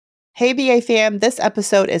Hey BA fam, this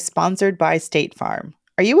episode is sponsored by State Farm.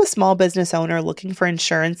 Are you a small business owner looking for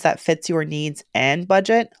insurance that fits your needs and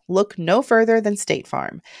budget? Look no further than State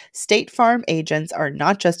Farm. State Farm agents are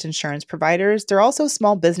not just insurance providers, they're also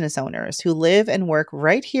small business owners who live and work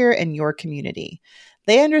right here in your community.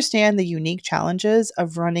 They understand the unique challenges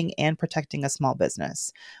of running and protecting a small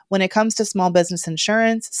business. When it comes to small business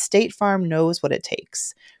insurance, State Farm knows what it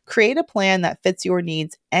takes. Create a plan that fits your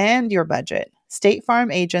needs and your budget. State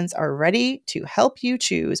Farm agents are ready to help you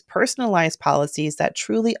choose personalized policies that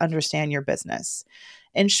truly understand your business.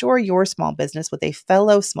 Insure your small business with a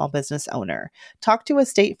fellow small business owner. Talk to a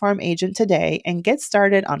State Farm agent today and get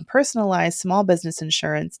started on personalized small business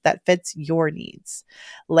insurance that fits your needs.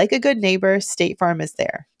 Like a good neighbor, State Farm is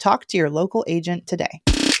there. Talk to your local agent today.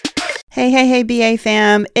 Hey, BA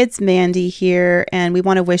fam, it's Mandy here, and we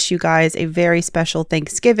want to wish you guys a very special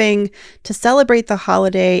Thanksgiving to celebrate the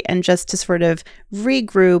holiday and just to sort of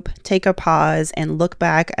regroup, take a pause, and look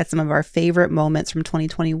back at some of our favorite moments from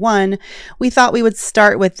 2021. We thought we would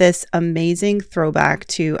start with this amazing throwback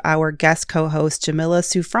to our guest co-host, Jamila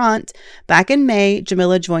Souffrant. Back in May,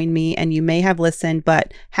 Jamila joined me, and you may have listened,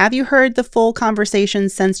 but have you heard the full conversation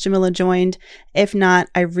since Jamila joined? If not,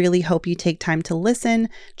 I really hope you take time to listen.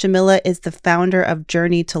 Jamila is the founder of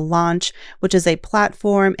Journey to Launch, which is a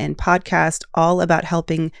platform and podcast all about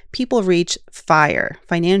helping people reach FIRE,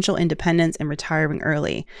 financial independence and retiring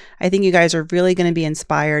early. I think you guys are really going to be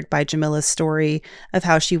inspired by Jamila's story of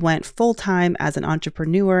how she went full-time as an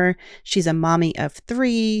entrepreneur. She's a mommy of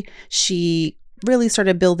 3. She really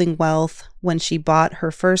started building wealth when she bought her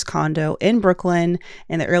first condo in Brooklyn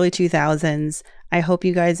in the early 2000s. I hope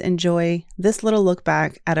you guys enjoy this little look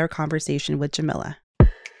back at our conversation with Jamila.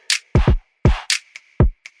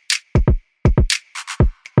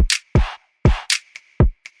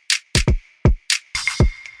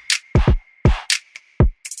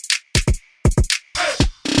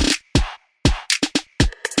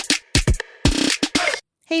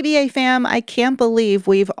 Hey BA fam, I can't believe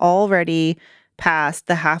we've already passed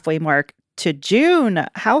the halfway mark to June.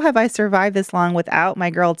 How have I survived this long without my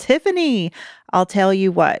girl Tiffany? I'll tell you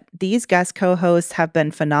what, these guest co-hosts have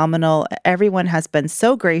been phenomenal. Everyone has been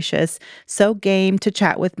so gracious, so game to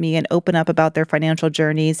chat with me and open up about their financial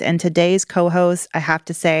journeys. And today's co-host, I have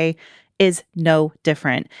to say, is no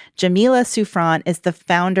different. Jamila Souffrant is the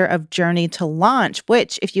founder of Journey to Launch,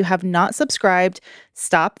 which if you have not subscribed,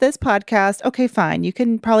 stop this podcast. Okay, fine. You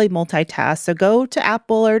can probably multitask. So go to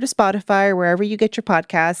Apple or to Spotify or wherever you get your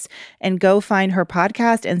podcasts and go find her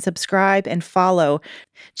podcast and subscribe and follow.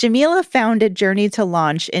 Jamila founded Journey to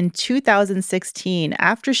Launch in 2016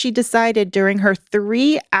 after she decided during her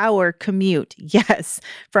 3-hour commute, yes,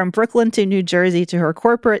 from Brooklyn to New Jersey to her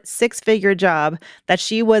corporate 6-figure job, that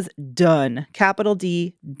she was done, capital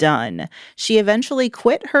D, done. She eventually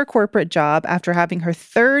quit her corporate job after having her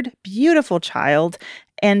 3rd beautiful child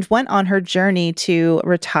and went on her journey to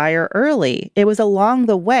retire early. It was along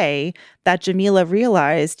the way that Jamila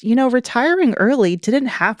realized, retiring early didn't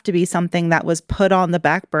have to be something that was put on the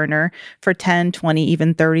back burner for 10, 20,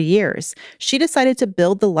 even 30 years. She decided to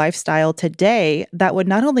build the lifestyle today that would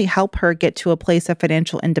not only help her get to a place of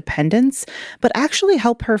financial independence, but actually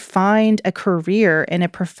help her find a career in a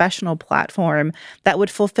professional platform that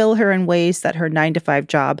would fulfill her in ways that her 9-to-5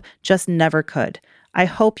 job just never could. I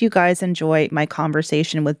hope you guys enjoy my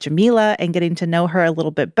conversation with Jamila and getting to know her a little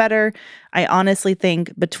bit better. I honestly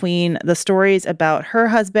think between the stories about her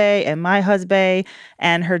husband and my husband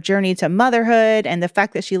and her journey to motherhood and the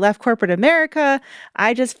fact that she left corporate America,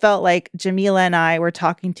 I just felt like Jamila and I were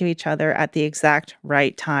talking to each other at the exact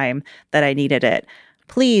right time that I needed it.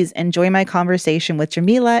 Please enjoy my conversation with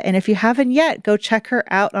Jamila. And if you haven't yet, go check her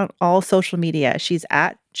out on all social media. She's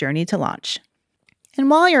at Journey to Launch. And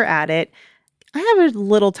while you're at it, I have a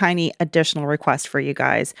little tiny additional request for you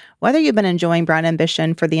guys. Whether you've been enjoying Brown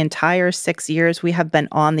Ambition for the entire 6 years we have been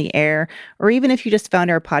on the air, or even if you just found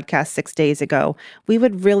our podcast 6 days ago, we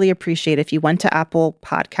would really appreciate if you went to Apple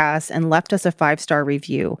Podcasts and left us a 5-star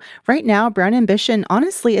review. Right now, Brown Ambition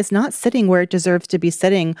honestly is not sitting where it deserves to be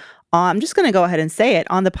sitting. I'm just going to go ahead and say it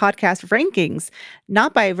on the podcast rankings,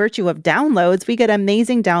 not by virtue of downloads. We get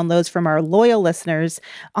amazing downloads from our loyal listeners.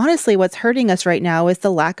 Honestly, what's hurting us right now is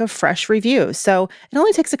the lack of fresh reviews. So it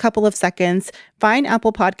only takes a couple of seconds. Find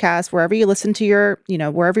Apple Podcasts wherever you listen to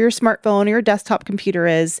wherever your smartphone or your desktop computer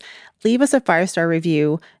is. Leave us a 5-star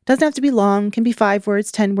review. Doesn't have to be long, can be 5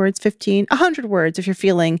 words, 10 words, 15, 100 words if you're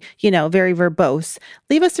feeling, very verbose.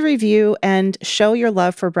 Leave us a review and show your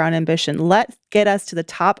love for Brown Ambition. Let's get us to the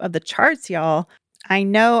top of the charts, y'all. I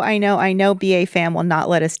know BA fam will not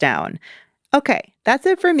let us down. Okay, that's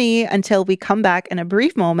it for me until we come back in a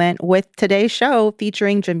brief moment with today's show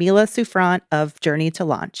featuring Jamila Souffrant of Journey to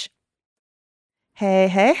Launch. Hey,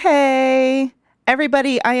 hey, hey.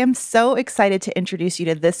 Everybody, I am so excited to introduce you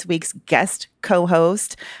to this week's guest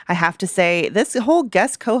co-host. I have to say, this whole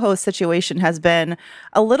guest co-host situation has been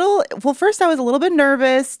first I was a little bit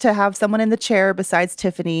nervous to have someone in the chair besides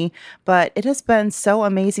Tiffany, but it has been so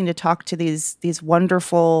amazing to talk to these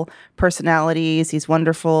wonderful personalities, these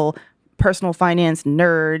wonderful personal finance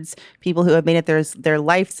nerds, people who have made it their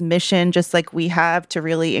life's mission, just like we have, to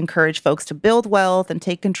really encourage folks to build wealth and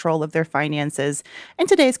take control of their finances. And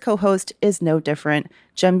today's co-host is no different.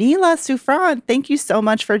 Jamila Souffrant, thank you so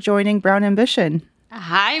much for joining Brown Ambition.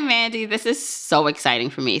 Hi, Mandy. This is so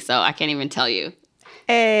exciting for me, so I can't even tell you.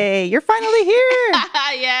 Hey, you're finally here.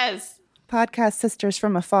 Yes. Podcast sisters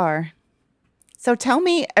from afar. So tell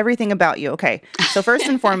me everything about you. Okay. So first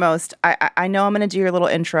and foremost, I know I'm going to do your little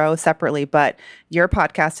intro separately, but your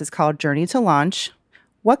podcast is called Journey to Launch.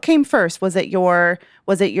 What came first? Was it your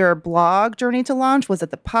blog Journey to Launch? Was it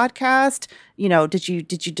the podcast? Did you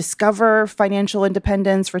discover financial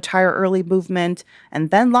independence, retire early movement, and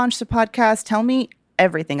then launch the podcast? Tell me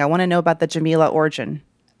everything. I want to know about the Jamila origin.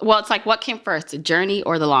 Well, it's like, what came first, the journey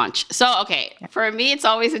or the launch? So, okay, for me, it's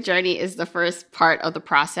always a journey is the first part of the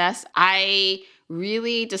process. I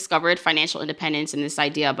really discovered financial independence and this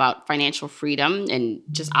idea about financial freedom and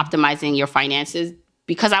just optimizing your finances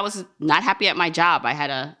because I was not happy at my job. I had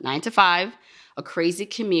a 9-to-5, a crazy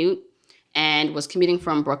commute, and was commuting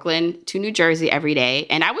from Brooklyn to New Jersey every day.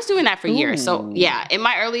 And I was doing that for years. So yeah, in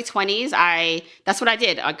my early 20s, that's what I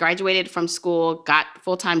did. I graduated from school, got a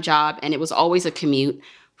full-time job, and it was always a commute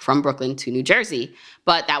from Brooklyn to New Jersey.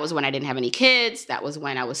 But that was when I didn't have any kids. That was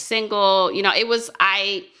when I was single.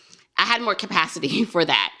 I had more capacity for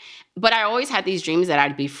that. But I always had these dreams that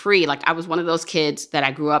I'd be free. Like, I was one of those kids that I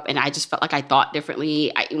grew up and I just felt like I thought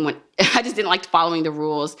differently. I just didn't like following the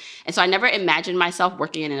rules. And so I never imagined myself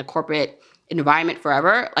working in a corporate environment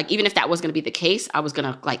forever. Like, even if that was going to be the case, I was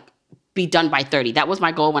going to be done by 30. That was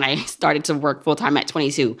my goal when I started to work full time at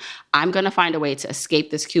 22. I'm going to find a way to escape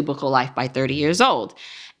this cubicle life by 30 years old.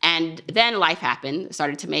 And then life happened,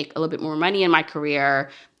 started to make a little bit more money in my career,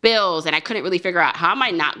 bills, and I couldn't really figure out, how am I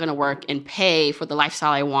not going to work and pay for the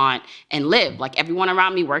lifestyle I want and live? Like, everyone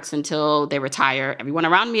around me works until they retire. Everyone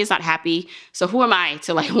around me is not happy. So who am I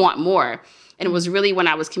to want more? And it was really when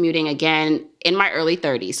I was commuting again in my early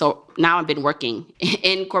 30s. So now I've been working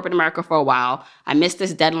in corporate America for a while. I missed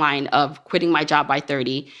this deadline of quitting my job by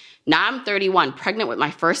 30. Now I'm 31, pregnant with my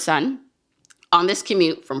first son on this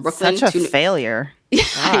commute from Brooklyn to... Such a failure.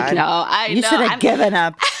 I know. You should have given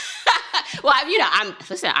up. Well,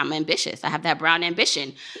 I'm ambitious. I have that brown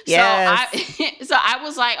ambition. Yes. So I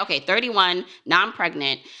was like, okay, 31, now I'm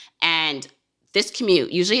pregnant. And this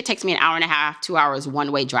commute, usually it takes me an hour and a half, 2 hours,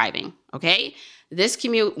 one-way driving, okay? This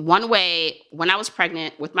commute, one way, when I was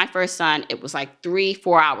pregnant with my first son, it was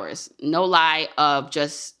 3-4 hours, no lie, of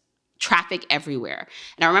just traffic everywhere.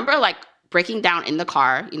 And I remember breaking down in the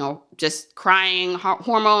car, just crying,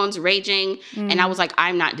 hormones raging. And I was like,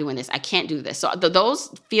 I'm not doing this. I can't do this. So those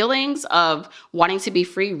feelings of wanting to be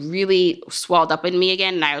free really swelled up in me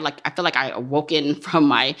again. And I feel like I awoken from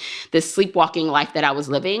this sleepwalking life that I was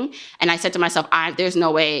living. And I said to myself, there's no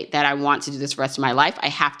way that I want to do this for the rest of my life. I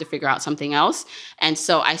have to figure out something else. And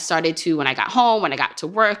so I started to, when I got home, when I got to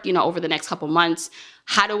work, over the next couple months,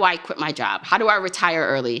 how do I quit my job? How do I retire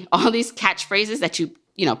early? All these catchphrases that you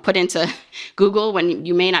put into Google when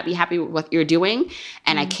you may not be happy with what you're doing.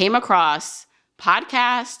 And I came across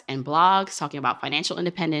podcasts and blogs talking about financial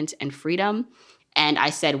independence and freedom. And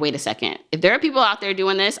I said, wait a second, if there are people out there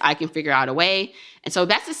doing this, I can figure out a way. And so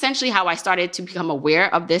that's essentially how I started to become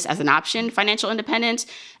aware of this as an option, financial independence.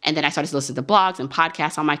 And then I started to listen to blogs and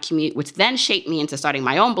podcasts on my commute, which then shaped me into starting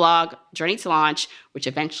my own blog, Journey to Launch, which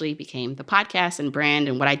eventually became the podcast and brand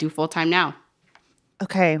and what I do full time now.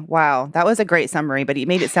 Okay, wow. That was a great summary, but you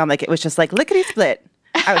made it sound like it was just lickety-split.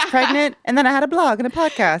 I was pregnant, and then I had a blog and a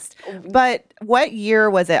podcast. But what year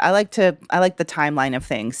was it? I like the timeline of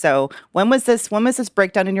things. So when was this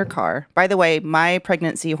breakdown in your car? By the way, my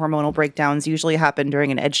pregnancy hormonal breakdowns usually happen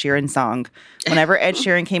during an Ed Sheeran song. Whenever Ed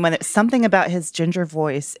Sheeran came on, something about his ginger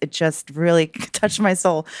voice, it just really touched my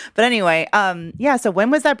soul. But anyway, so when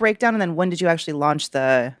was that breakdown, and then when did you actually launch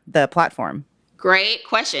the platform? Great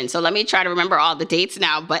question. So let me try to remember all the dates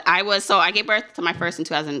now. But I gave birth to my first in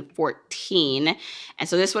 2014. And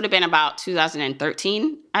so this would have been about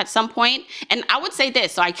 2013 at some point. And I would say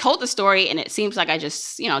this. So I told the story and it seems like I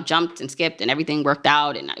just, jumped and skipped and everything worked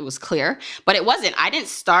out and it was clear. But it wasn't. I didn't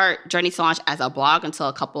start Journey to Launch as a blog until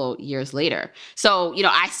a couple years later. So,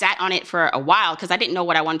 I sat on it for a while because I didn't know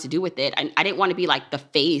what I wanted to do with it. I didn't want to be like the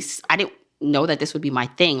face. I didn't know that this would be my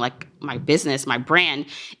thing, like my business, my brand.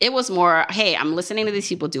 It was more, hey, I'm listening to these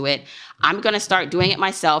people do it. I'm going to start doing it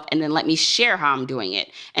myself and then let me share how I'm doing it.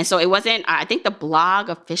 And so it wasn't, I think the blog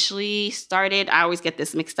officially started, I always get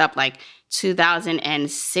this mixed up, like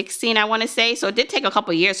 2016, I want to say. So it did take a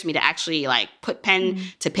couple of years for me to actually like put pen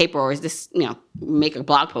to paper or is this, make a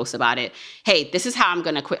blog post about it. Hey, this is how I'm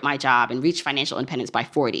going to quit my job and reach financial independence by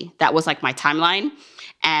 40. That was like my timeline.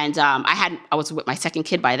 And I was with my second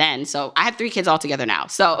kid by then. So I have 3 kids altogether now.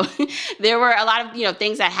 So there were a lot of,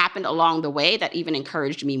 things that happened along the way that even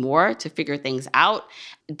encouraged me more to figure things out.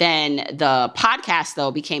 Then the podcast,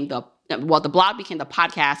 though, the blog became the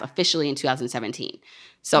podcast officially in 2017.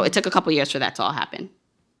 So it took a couple years for that to all happen.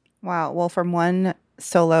 Wow. Well, from one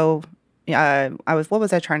solo, what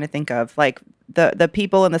was I trying to think of? Like the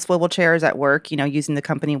people in the swivel chairs at work, using the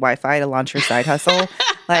company Wi-Fi to launch your side hustle.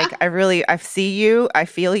 Like I see you, I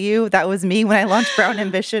feel you. That was me when I launched Brown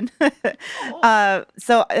Ambition.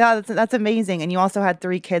 So that's amazing. And you also had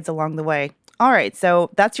 3 kids along the way. All right.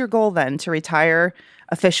 So that's your goal then, to retire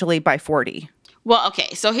officially by 40. Well,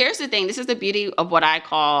 okay. So here's the thing. This is the beauty of what I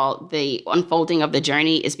call the unfolding of the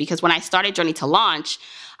journey, is because when I started Journey to Launch,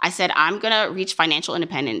 I said, I'm going to reach financial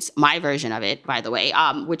independence, my version of it, by the way,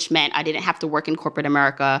 which meant I didn't have to work in corporate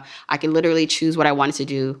America. I can literally choose what I wanted to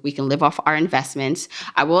do. We can live off our investments.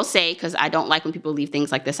 I will say, because I don't like when people leave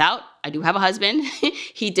things like this out, I do have a husband.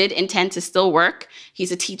 He did intend to still work.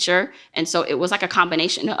 He's a teacher. And so it was like a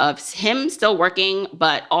combination of him still working,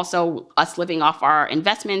 but also us living off our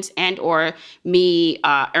investments and or me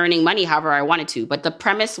earning money however I wanted to. But the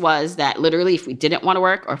premise was that literally if we didn't want to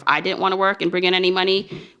work or if I didn't want to work and bring in any money,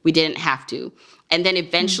 we didn't have to. And then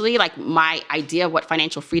eventually, like my idea of what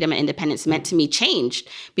financial freedom and independence meant to me changed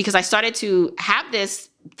because I started to have this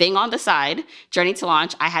thing on the side, Journey to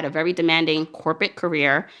Launch. I had a very demanding corporate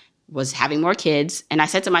career, was having more kids. And I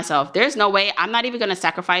said to myself, there's no way I'm not even going to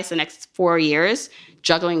sacrifice the next 4 years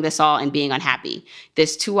juggling this all and being unhappy.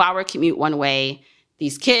 This 2-hour commute one way,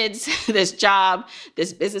 these kids, this job,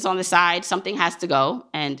 this business on the side, something has to go.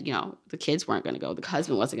 And, the kids weren't going to go. The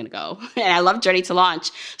husband wasn't going to go. And I love Journey to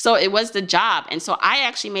Launch. So it was the job. And so I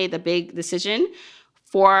actually made the big decision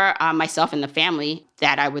for myself and the family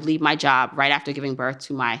that I would leave my job right after giving birth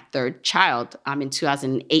to my 3rd child in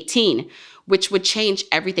 2018, which would change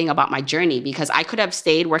everything about my journey because I could have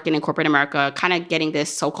stayed working in corporate America, kind of getting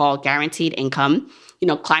this so-called guaranteed income,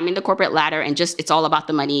 climbing the corporate ladder and just, it's all about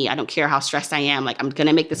the money. I don't care how stressed I am. Like, I'm going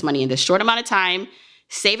to make this money in this short amount of time,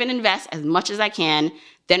 save and invest as much as I can.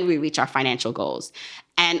 Then we reach our financial goals.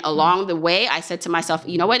 And along the way, I said to myself,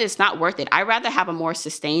 you know what? It's not worth it. I'd rather have a more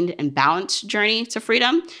sustained and balanced journey to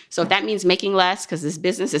freedom. So if that means making less because this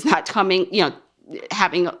business is not coming,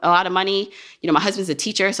 having a lot of money. My husband's a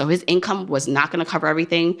teacher, so his income was not going to cover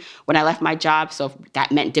everything when I left my job. So if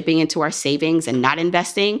that meant dipping into our savings and not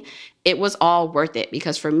investing, it was all worth it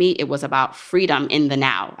because for me, it was about freedom in the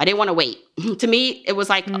now. I didn't want to wait. To me, it was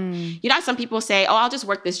like, some people say, oh, I'll just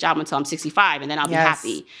work this job until I'm 65 and then I'll be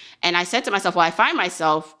happy. And I said to myself, well, I find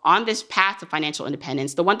myself on this path to financial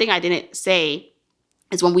independence. The one thing I didn't say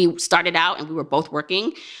is when we started out and we were both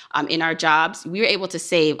working in our jobs, we were able to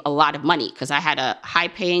save a lot of money because I had a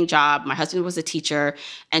high-paying job. My husband was a teacher.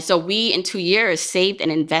 And so we, in 2 years, saved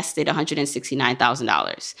and invested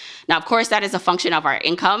 $169,000. Now, of course, that is a function of our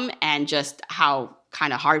income and just how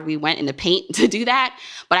kind of hard we went in the paint to do that.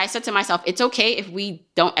 But I said to myself, it's okay if we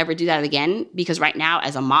don't ever do that again, because right now,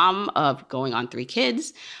 as a mom of going on 3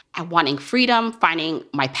 kids and wanting freedom, finding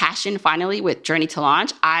my passion finally with Journey to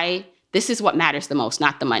Launch, this is what matters the most,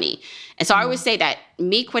 not the money. And so I always say that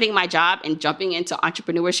me quitting my job and jumping into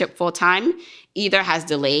entrepreneurship full time either has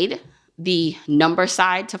delayed the number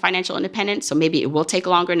side to financial independence. So maybe it will take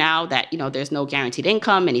longer now that, there's no guaranteed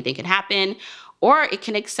income, anything can happen, or it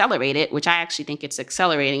can accelerate it, which I actually think it's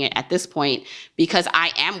accelerating it at this point because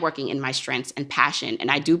I am working in my strengths and passion.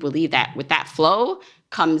 And I do believe that with that flow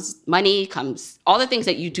comes money, comes all the things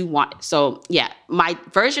that you do want. So yeah, my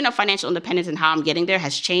version of financial independence and how I'm getting there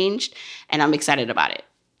has changed and I'm excited about it.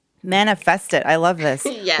 Manifest it. I love this.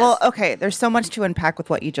 Yes. Well, okay, there's so much to unpack with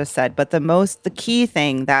what you just said, but the key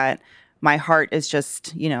thing that my heart is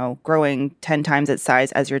just, growing 10 times its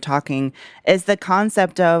size as you're talking is the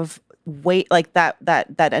concept of wait, like that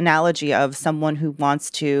analogy of someone who wants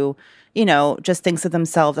to, just thinks of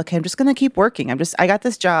themselves, okay, I'm just going to keep working. I got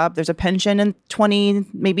this job. There's a pension in 20,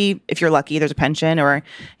 maybe if you're lucky, there's a pension, or,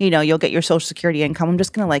 you'll get your social security income. I'm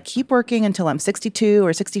just going to like keep working until I'm 62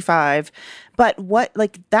 or 65. But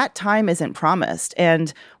that time isn't promised.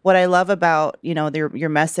 And what I love about, your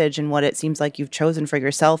message and what it seems like you've chosen for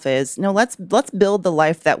yourself is, let's build the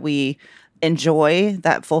life that we enjoy,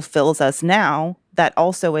 that fulfills us now, that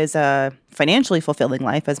also is a financially fulfilling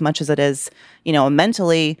life as much as it is, a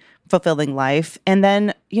mentally fulfilling life. And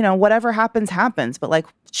then, whatever happens. But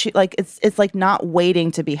it's like not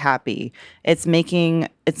waiting to be happy. It's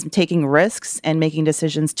taking risks and making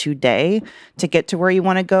decisions today to get to where you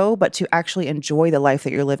want to go, but to actually enjoy the life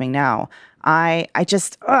that you're living now. I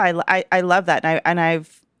love that.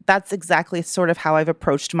 That's exactly sort of how I've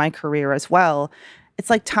approached my career as well. It's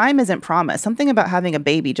like time isn't promised. Something about having a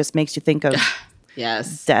baby just makes you think of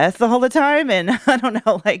yes, death all the time. And I don't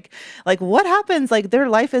know, like what happens? Like their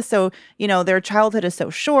life is so, their childhood is so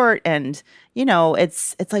short, and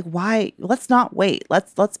it's like, why? Let's not wait.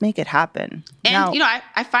 Let's make it happen. And now,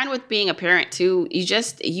 I find with being a parent too,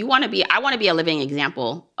 I want to be a living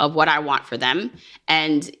example of what I want for them.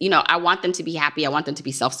 And, I want them to be happy. I want them to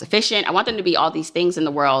be self-sufficient. I want them to be all these things in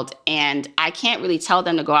the world. And I can't really tell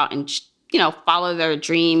them to go out and, follow their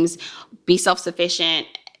dreams, be self-sufficient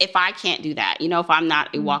if I can't do that, if I'm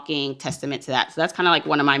not a walking testament to that. So that's kind of like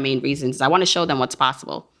one of my main reasons. I want to show them what's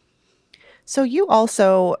possible. So you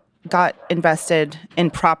also got invested in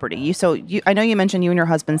property. I know you mentioned you and your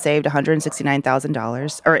husband saved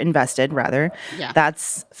 $169,000, or invested rather. Yeah.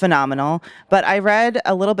 That's phenomenal. But I read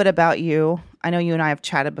a little bit about you. I know you and I have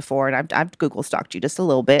chatted before, and I've Google stalked you just a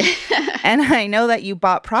little bit. And I know that you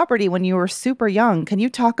bought property when you were super young. Can you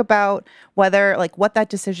talk about what that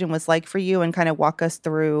decision was like for you, and kind of walk us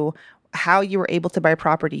through how you were able to buy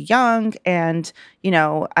property young? And,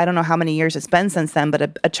 I don't know how many years it's been since then,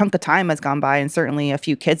 but a chunk of time has gone by, and certainly a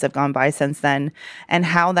few kids have gone by since then, and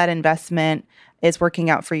how that investment is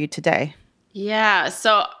working out for you today. Yeah.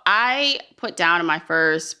 So I put down my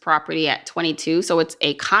first property at 22. So it's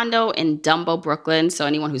a condo in Dumbo, Brooklyn. So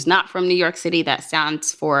anyone who's not from New York City, that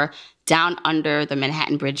stands for Down Under the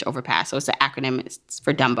Manhattan Bridge Overpass. So it's an acronym, it's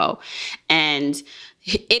for Dumbo. And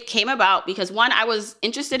it came about because, one, I was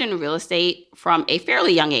interested in real estate from a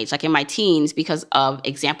fairly young age, like in my teens, because of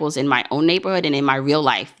examples in my own neighborhood and in my real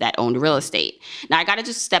life that owned real estate. Now, I got to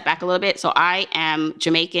just step back a little bit. So I am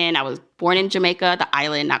Jamaican. I was born in Jamaica, the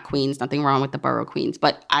island, not Queens. Nothing wrong with the borough Queens.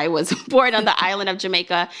 But I was born on the island of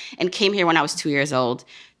Jamaica and came here when I was 2 years old,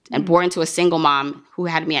 and born to a single mom who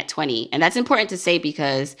had me at 20. And that's important to say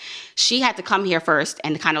because she had to come here first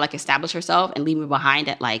and kind of like establish herself and leave me behind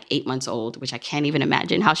at like 8 months old, which I can't even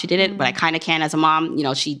imagine how she did it, but I kind of can as a mom.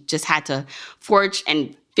 She just had to forge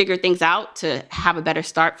and figure things out to have a better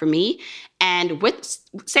start for me. And with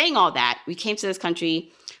saying all that, we came to this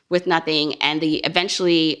country with nothing. And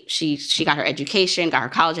eventually she got her education, got her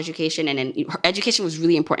college education. And then her education was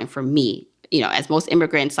really important for me. As most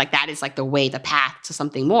immigrants, like that is like the path to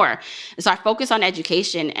something more. And so I focused on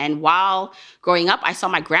education. And while growing up, I saw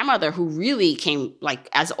my grandmother, who really came, like,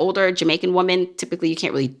 as older Jamaican woman, typically you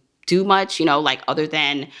can't really do much, like other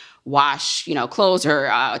than wash, clothes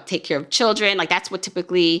or take care of children. Like that's what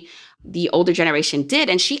typically the older generation did.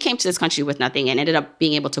 And she came to this country with nothing and ended up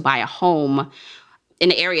being able to buy a home in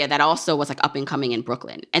an area that also was like up and coming in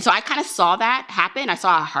Brooklyn. And so I kind of saw that happen. I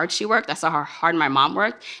saw how hard she worked. I saw how hard my mom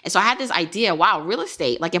worked. And so I had this idea, wow, real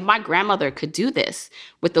estate, like if my grandmother could do this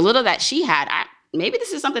with the little that she had, maybe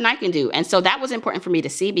this is something I can do. And so that was important for me to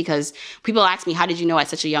see, because people ask me, how did you know at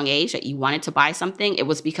such a young age that you wanted to buy something? It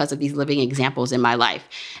was because of these living examples in my life.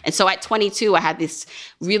 And so at 22, I had this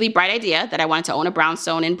really bright idea that I wanted to own a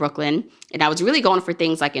brownstone in Brooklyn. And I was really going for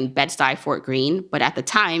things like in Bed-Stuy, Fort Greene. But at the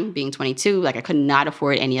time, being 22, like I could not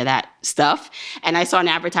afford any of that stuff. And I saw an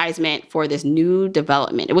advertisement for this new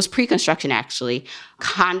development. It was pre-construction, actually,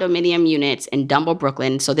 condominium units in Dumbo,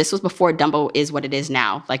 Brooklyn. So this was before Dumbo is what it is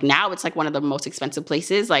now. Like now it's like one of the most expensive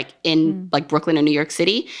places, like in like Brooklyn and New York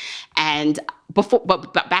City. And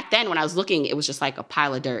but back then when I was looking, it was just like a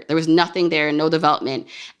pile of dirt. There was nothing there, no development.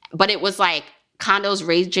 But it was like condos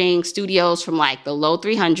ranging studios from like the low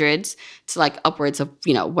 300s to like upwards of,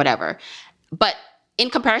 whatever. But in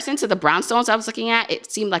comparison to the brownstones I was looking at,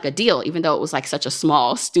 it seemed like a deal, even though it was like such a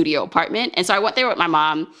small studio apartment. And so I went there with my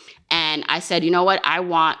mom and I said, you know what, I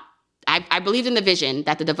believed in the vision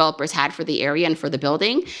that the developers had for the area and for the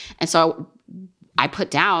building. And so I put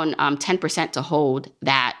down 10% to hold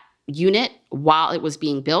that unit while it was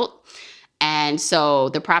being built. And so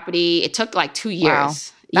the property, it took like 2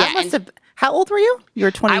 years. Wow. How old were you? You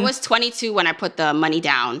were 20. I was 22 when I put the money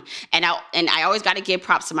down, and I always got to give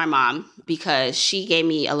props to my mom because she gave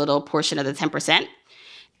me a little portion of the 10%.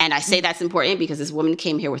 And I say that's important because this woman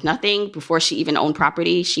came here with nothing. Before she even owned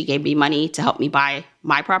property, she gave me money to help me buy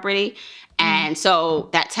my property. And so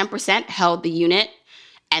that 10% held the unit.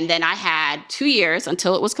 And then I had 2 years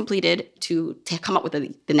until it was completed to come up with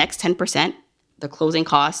the next 10%, the closing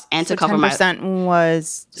costs, and So to cover my... 10%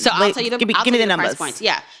 was... So I'll tell you give me the numbers. price points.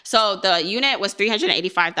 Yeah. So the unit was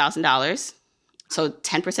 $385,000. So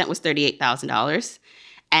 10% was $38,000.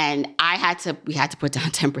 And we had to put down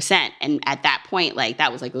 10%. And at that point, like,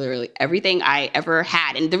 that was like literally everything I ever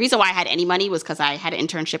had. And the reason why I had any money was because I had an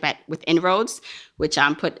internship with Inroads, which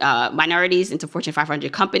put minorities into Fortune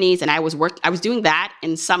 500 companies. And I was doing that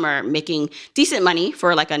in summer, making decent money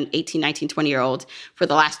for like an 18, 19, 20-year-old for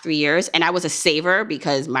the last 3 years. And I was a saver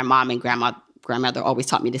because my mom and grandmother always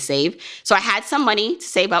taught me to save. So I had some money to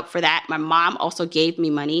save up for that. My mom also gave me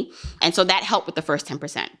money. And so that helped with the first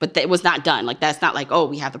 10%. But it was not done. Like, that's not like, oh,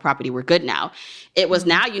 we have the property, we're good now. It was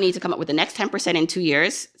now you need to come up with the next 10% in 2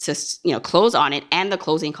 years to, close on it and the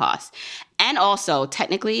closing costs. And also,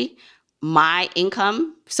 technically, my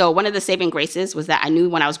income. So one of the saving graces was that I knew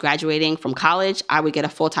when I was graduating from college, I would get a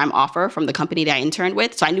full-time offer from the company that I interned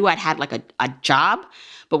with. So I knew I'd had like a job.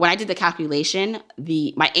 But when I did the calculation,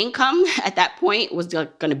 my income at that point was going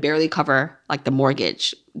to barely cover like the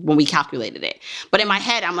mortgage when we calculated it. But in my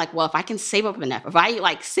head, I'm like, well, if I can save up enough, if I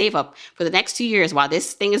like save up for the next 2 years while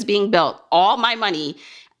this thing is being built, all my money,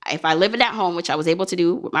 if I live in that home, which I was able to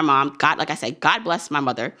do with my mom, like I said, God bless my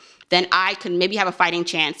mother, then I could maybe have a fighting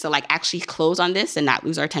chance to like actually close on this and not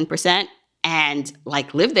lose our 10%. And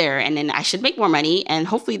like live there, and then I should make more money, and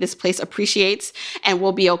hopefully this place appreciates and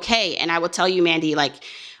we'll be okay. And I will tell you, Mandy, like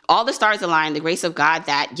all the stars aligned, the grace of God,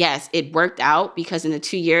 that yes, it worked out, because in the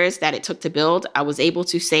 2 years that it took to build, I was able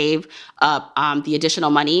to save up the additional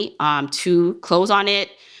money to close on it,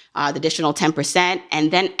 the additional 10%, and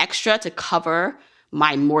then extra to cover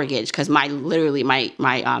my mortgage, because my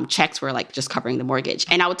checks were like just covering the mortgage.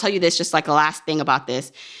 And I will tell you this, just like a last thing about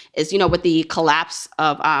this is, with the collapse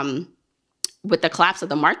of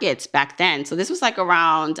the markets back then. So this was like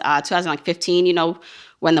around 2015,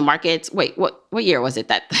 when the markets, what year was it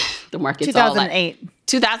that the markets 2008.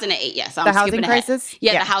 2008, yes. The housing crisis?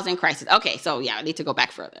 Yeah, the housing crisis. Okay, so yeah, I need to go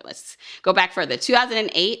back further. Let's go back further.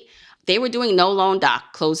 2008, they were doing no loan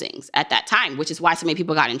doc closings at that time, which is why so many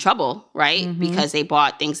people got in trouble, right? Mm-hmm. Because they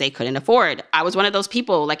bought things they couldn't afford. I was one of those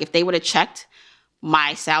people, like if they would have checked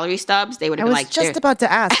my salary stubs, they would have been like... I was just about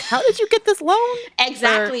to ask, how did you get this loan?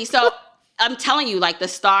 Exactly. So I'm telling you, like the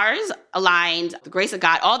stars aligned, the grace of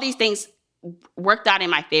God, all these things worked out in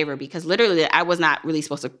my favor, because literally I was not really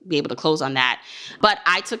supposed to be able to close on that. But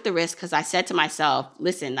I took the risk because I said to myself,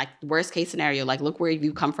 listen, like worst case scenario, like look where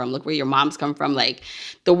you come from, look where your mom's come from. Like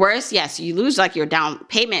the worst, yes, you lose like your down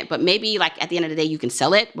payment, but maybe like at the end of the day, you can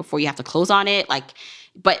sell it before you have to close on it. Like,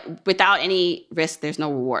 but without any risk, there's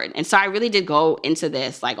no reward. And so I really did go into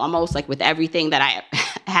this like almost like with everything that I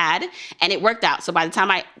had, and it worked out. So by the time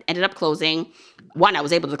I ended up closing, one, I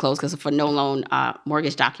was able to close because of a no loan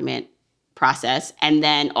mortgage document process. And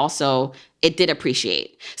then also it did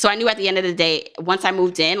appreciate. So I knew at the end of the day, once I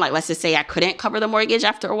moved in, like let's just say I couldn't cover the mortgage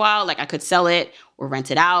after a while, like I could sell it or rent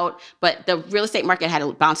it out. But the real estate market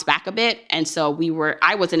had bounced back a bit. And so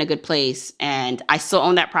I was in a good place, and I still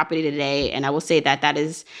own that property today. And I will say that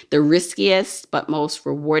is the riskiest but most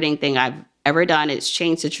rewarding thing I've ever done. It's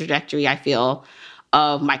changed the trajectory, I feel,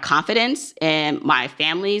 of my confidence and my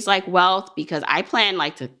family's like wealth, because I plan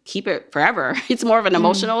like to keep it forever. It's more of an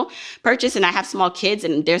emotional purchase, and I have small kids,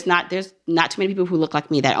 and there's not too many people who look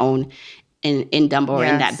like me that own in Dumbo or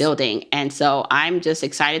in that building. And so I'm just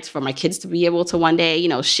excited for my kids to be able to one day,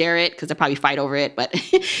 share it, because they'll probably fight over it, but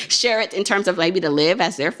share it in terms of maybe to live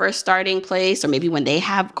as their first starting place, or maybe when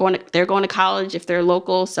they're going to college if they're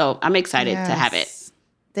local. So I'm excited to have it.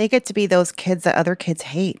 They get to be those kids that other kids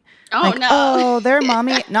hate. Oh, like, no. Oh, their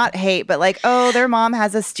mommy, not hate, but like, oh, their mom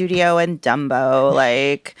has a studio in Dumbo.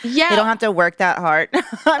 Like, yeah. They don't have to work that hard.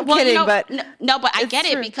 I'm kidding, but... No, but I get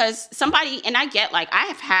true. it, because somebody, and I get, like, I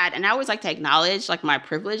have had, and I always like to acknowledge, like, my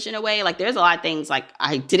privilege in a way. Like, there's a lot of things, like,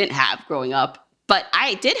 I didn't have growing up. But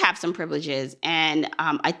I did have some privileges, and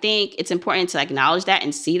I think it's important to acknowledge that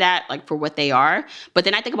and see that like for what they are. But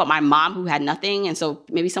then I think about my mom who had nothing, and so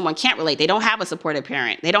maybe someone can't relate. They don't have a supportive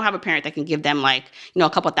parent. They don't have a parent that can give them like, a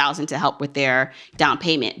couple $1,000 to help with their down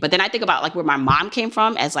payment. But then I think about like where my mom came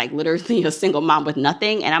from as like literally a single mom with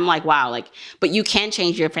nothing, and I'm like, wow, like, but you can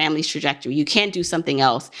change your family's trajectory. You can do something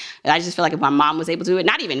else. And I just feel like if my mom was able to do it,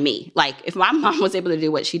 not even me, like if my mom was able to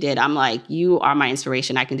do what she did, I'm like, you are my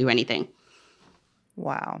inspiration. I can do anything.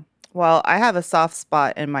 Wow. Well, I have a soft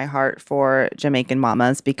spot in my heart for Jamaican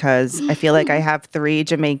mamas because I feel like I have three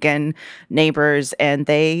Jamaican neighbors, and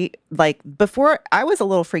they like before I was a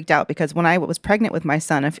little freaked out because when I was pregnant with my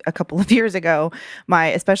son a couple of years ago, my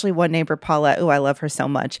especially one neighbor, Paulette, oh, I love her so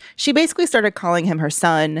much. She basically started calling him her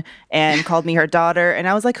son and called me her daughter, and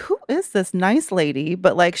I was like, who is this nice lady?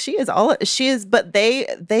 But like she is, but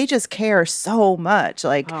they just care so much.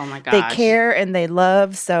 Like Oh my they gosh. care and they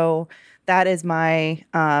love so that is my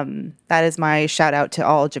shout out to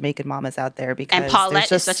all Jamaican mamas out there And because there's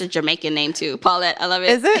Paulette is such a just Jamaican name too. Paulette, I love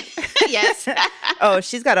it. is it? Yes. Oh,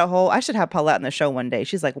 she's got a whole I should have Paulette on the show one day.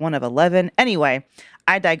 She's like one of 11. Anyway,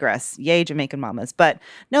 I digress. Yay, Jamaican mamas. But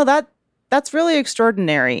no, that's really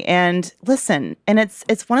extraordinary. And listen, and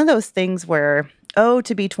it's one of those things where oh,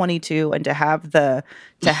 to be 22 and to have The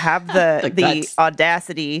the guts.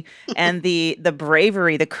 audacity and the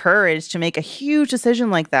bravery, the courage to make a huge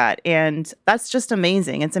decision like that. And that's just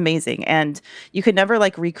amazing. It's amazing. And you could never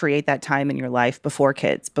like recreate that time in your life before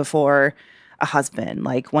kids, before a husband,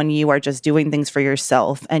 like when you are just doing things for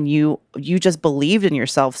yourself and you just believed in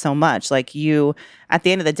yourself so much. Like you at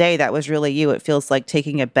the end of the day, that was really you. It feels like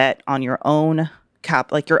taking a bet on your own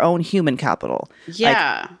like your own human capital. Like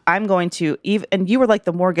Yeah. I'm going to even and you were like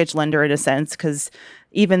the mortgage lender in a sense because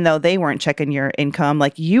even though they weren't checking your income,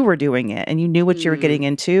 like you were doing it and you knew what you were getting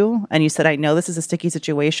into. And you said, I know this is a sticky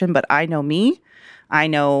situation, but I know me, I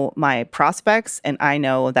know my prospects, and I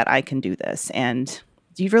know that I can do this. And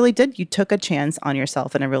you really did. You took a chance on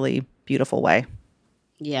yourself in a really beautiful way.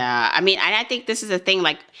 Yeah. I mean, and I think this is a thing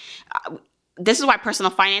like, this is why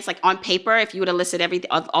personal finance, like on paper, if you would have listed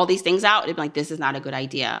everything, all these things out, it'd be like, this is not a good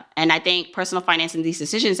idea. And I think personal finance and these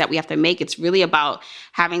decisions that we have to make, it's really about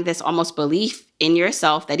having this almost belief in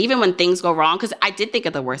yourself that even when things go wrong, because I did think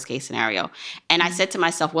of the worst case scenario. And I said to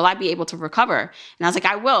myself, will I be able to recover? And I was like,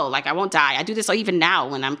 I will. Like, I won't die. I do this even now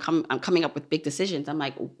when I'm coming up with big decisions. I'm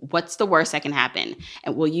like, what's the worst that can happen?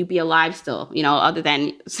 And will you be alive still? You know, other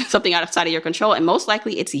than something outside of your control? And most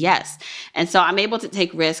likely it's yes. And so I'm able to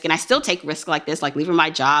take risk. And I still take risks like this, like leaving my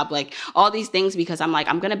job, like all these things, because I'm like,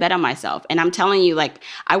 I'm going to bet on myself. And I'm telling you, like,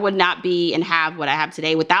 I would not be and have what I have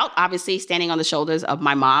today without obviously standing on the shoulders of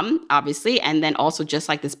my mom, obviously, and then also just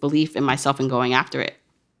like this belief in myself and going after it.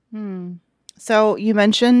 So you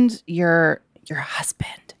mentioned your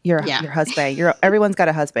husband, your Yeah. husband. Everyone's got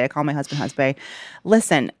a husband. I call my husband husband.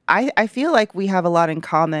 Listen, I feel like we have a lot in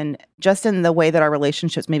common just in the way that our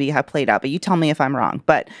relationships maybe have played out. But you tell me if I'm wrong.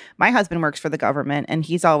 But my husband works for the government, and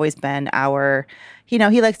he's always been our, he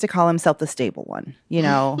likes to call himself the stable one.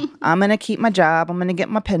 I'm gonna keep my job. I'm gonna get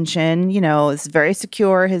my pension. It's very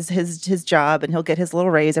secure his job, and he'll get his little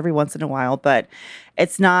raise every once in a while. But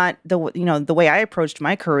it's not the way I approached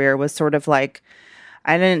my career was sort of like.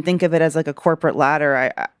 I didn't think of it as like a corporate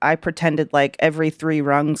ladder. I pretended like every three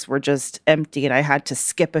rungs were just empty and I had to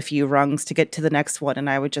skip a few rungs to get to the next one, and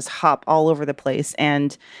I would just hop all over the place.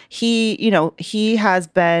 And he has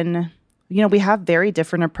been, we have very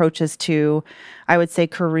different approaches to, I would say,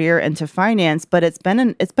 career and to finance, but it's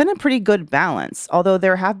been a pretty good balance. Although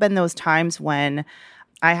there have been those times when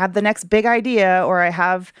I have the next big idea, or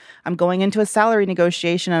I'm going into a salary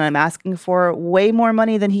negotiation and I'm asking for way more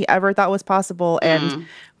money than he ever thought was possible. And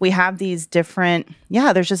we have these different,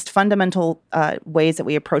 there's just fundamental ways that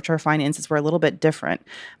we approach our finances. We're a little bit different,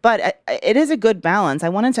 but it is a good balance. I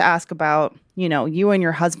wanted to ask about, you and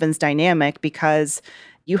your husband's dynamic, because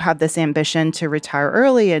you have this ambition to retire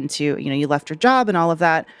early and to, you left your job and all of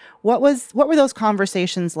that. What were those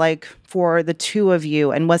conversations like for the two of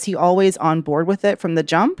you? And was he always on board with it from the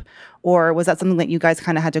jump? Or was that something that you guys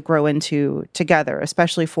kind of had to grow into together,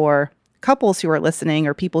 especially for couples who are listening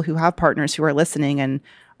or people who have partners who are listening and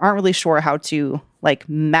aren't really sure how to like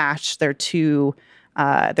match their two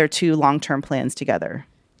long-term plans together?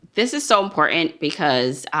 This is so important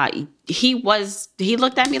because he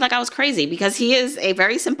looked at me like I was crazy, because he is a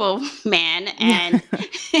very simple man and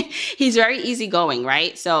he's very easygoing,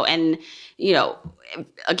 right? So, and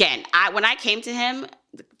again, when I came to him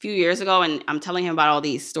a few years ago and I'm telling him about all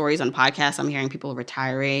these stories on podcasts, I'm hearing people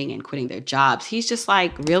retiring and quitting their jobs. He's just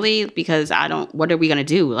like, really? Because what are we going to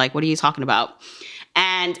do? Like, what are you talking about?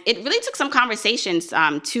 And it really took some conversations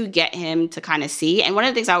to get him to kind of see. And one of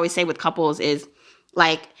the things I always say with couples is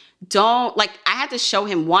like, I had to show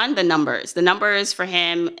him the numbers for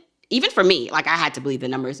him, even for me, like I had to believe the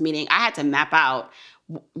numbers, meaning I had to map out,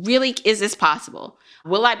 really, is this possible?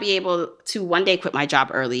 Will I be able to one day quit my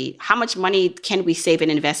job early? How much money can we save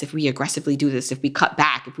and invest if we aggressively do this? If we cut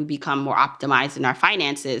back, if we become more optimized in our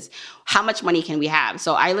finances, how much money can we have?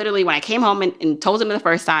 So I literally, when I came home and told him the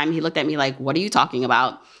first time, he looked at me like, what are you talking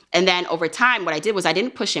about? And then over time, what I did was I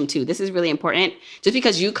didn't push him too. This is really important. Just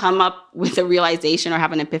because you come up with a realization or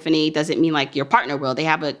have an epiphany doesn't mean like your partner will.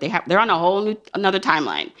 They're on a whole new, another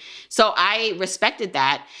timeline. So I respected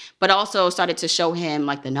that, but also started to show him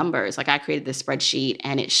like the numbers. Like I created this spreadsheet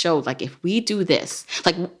and it showed like, if we do this,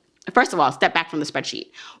 like, first of all, step back from the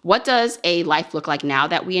spreadsheet. What does a life look like now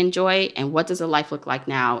that we enjoy? And what does a life look like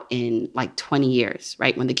now in like 20 years,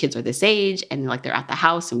 right? When the kids are this age and like they're at the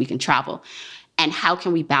house and we can travel. And how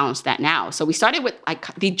can we balance that now? So we started with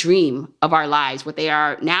like the dream of our lives, what they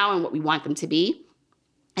are now and what we want them to be.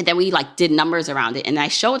 And then we like did numbers around it. And I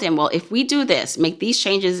showed him, well, if we do this, make these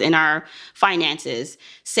changes in our finances,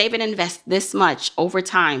 save and invest this much over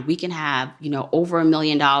time, we can have, over $1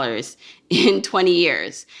 million in 20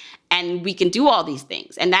 years. And we can do all these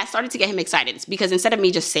things. And that started to get him excited. It's because instead of me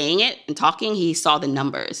just saying it and talking, he saw the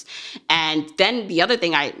numbers. And then the other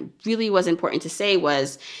thing I really was important to say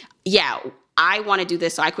was, yeah, I want to do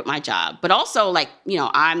this, so I quit my job. But also, like,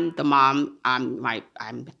 I'm the mom. I'm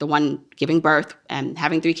the one giving birth and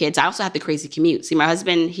having 3 kids. I also have the crazy commute. See, my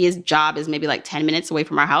husband, his job is maybe like 10 minutes away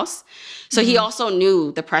from our house. So he also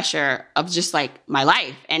knew the pressure of just like my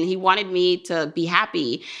life, and he wanted me to be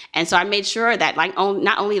happy. And so I made sure that like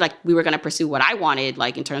not only like we were going to pursue what I wanted,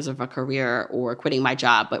 like in terms of a career or quitting my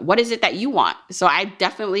job, but what is it that you want? So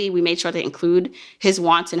we made sure to include his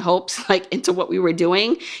wants and hopes like into what we were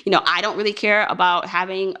doing. I don't really care about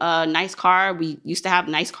having a nice car. We used to have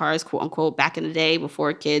nice cars, quote unquote, back in the day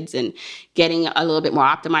before kids and getting a little bit more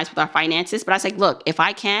optimized with our finances. But I was like, look, if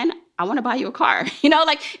I can, I want to buy you a car.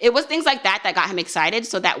 Like it was things like that got him excited.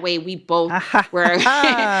 So that way we both were.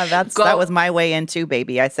 That was my way in too,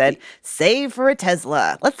 baby. I said, save for a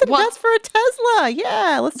Tesla. Let's invest for a Tesla.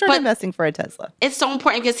 Yeah, let's start investing for a Tesla. It's so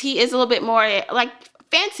important because he is a little bit more like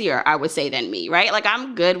fancier, I would say, than me, right? Like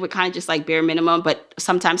I'm good with kind of just like bare minimum, but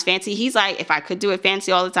sometimes fancy. He's like, if I could do it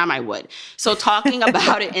fancy all the time, I would. So talking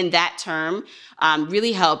about it in that term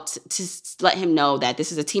really helped to let him know that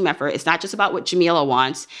this is a team effort. It's not just about what Jamila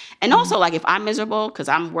wants. And also like if I'm miserable because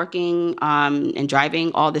I'm working and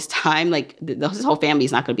driving all this time, like this whole family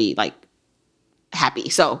is not going to be like happy.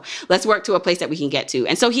 So let's work to a place that we can get to.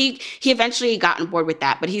 And so he eventually got on board with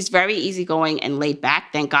that, but he's very easygoing and laid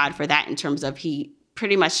back. Thank God for that in terms of he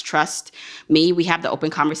pretty much trust me. We have the open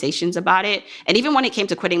conversations about it. And even when it came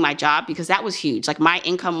to quitting my job, because that was huge, like my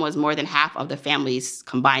income was more than half of the family's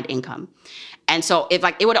combined income. And so it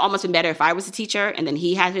would have almost been better if I was a teacher and then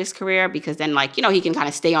he had his career, because then he can kind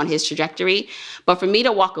of stay on his trajectory. But for me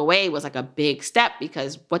to walk away was like a big step,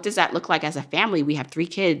 because what does that look like as a family? We have 3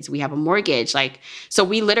 kids, we have a mortgage. So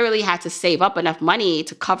we literally had to save up enough money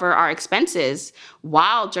to cover our expenses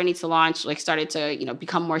while Journey to Launch started to,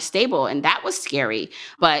 become more stable. And that was scary,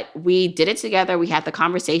 but we did it together. We had the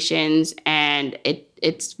conversations and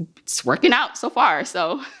it's working out so far.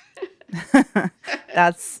 So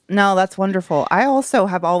That's wonderful. I also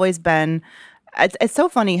have always been, it's so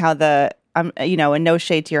funny how and no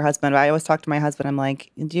shade to your husband, but I always talk to my husband. I'm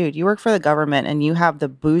like, dude, you work for the government and you have the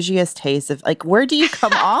bougiest taste of like, where do you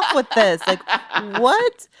come off with this? Like,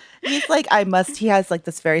 what? He's like, he has like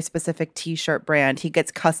this very specific t-shirt brand. He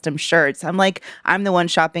gets custom shirts. I'm like, I'm the one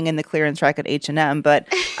shopping in the clearance rack at H&M,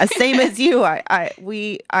 but same as you, I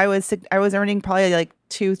was earning probably like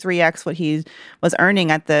 2-3x what he was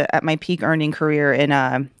earning at my peak earning career in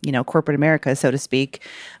corporate America, so to speak.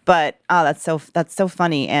 But that's so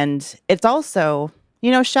funny. And it's also,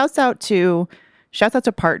 shouts out to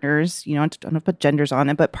partners, don't put genders on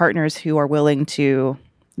it, but partners who are willing to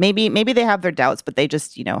maybe they have their doubts, but they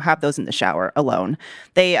just, have those in the shower alone.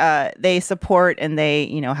 They support and they,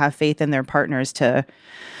 have faith in their partners to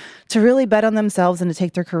really bet on themselves and to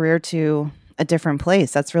take their career to a different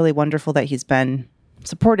place. That's really wonderful that he's been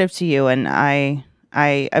supportive to you, and I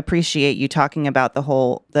appreciate you talking about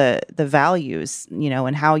the values,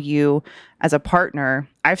 and how you as a partner.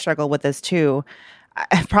 I've struggled with this too,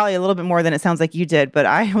 probably a little bit more than it sounds like you did, but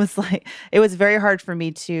I was like, it was very hard for me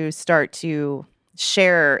to start to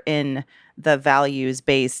share in the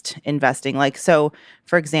values-based investing. Like, so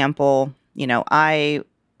for example, I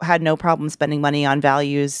had no problem spending money on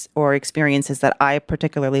values or experiences that I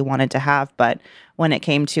particularly wanted to have. But when it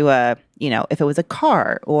came to if it was a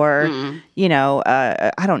car or,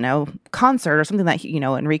 I don't know, concert or something that,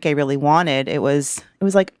 Enrique really wanted, it was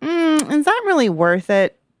like, is that really worth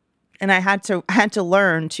it? And I had to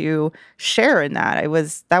learn to share in that.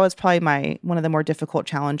 That was probably one of the more difficult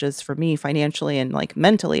challenges for me financially and like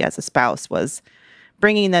mentally as a spouse, was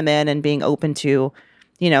bringing them in and being open to,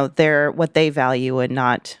 what they value and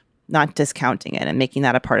not discounting it and making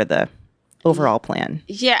that a part of the overall plan.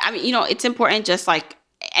 Yeah. I mean, it's important, just like,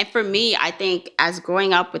 and for me, I think as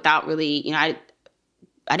growing up without really,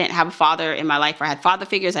 I didn't have a father in my life, or I had father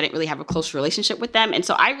figures. I didn't really have a close relationship with them. And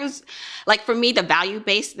so I was like, for me, the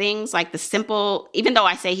value-based things, like the simple, even though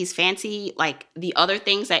I say he's fancy, like the other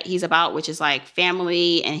things that he's about, which is like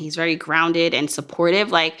family, and he's very grounded and supportive.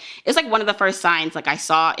 Like, it's like one of the first signs like I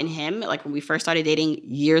saw in him, like when we first started dating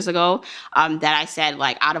years ago, that I said,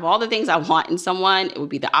 like, out of all the things I want in someone, it would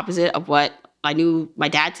be the opposite of what I knew my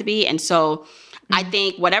dad to be. And so I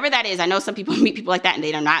think whatever that is, I know some people meet people like that and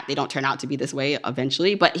they don't turn out to be this way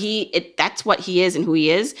eventually, but that's what he is and who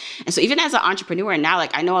he is. And so even as an entrepreneur now,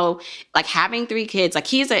 like I know, like having 3 kids, like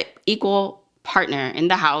he's an equal partner in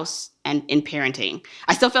the house and in parenting.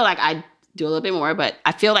 I still feel like I do a little bit more, but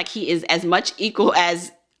I feel like he is as much equal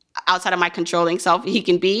as outside of my controlling self he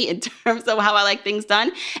can be in terms of how I like things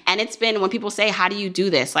done. And it's been, when people say, how do you do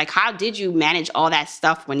this? Like, how did you manage all that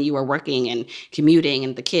stuff when you were working and commuting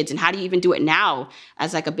and the kids? And how do you even do it now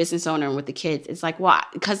as like a business owner and with the kids? It's like, well,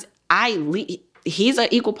 because he's an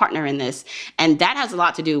equal partner in this. And that has a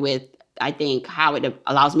lot to do with, I think, how it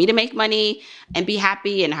allows me to make money and be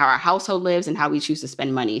happy, and how our household lives and how we choose to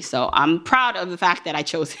spend money. So I'm proud of the fact that I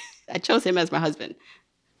chose him as my husband.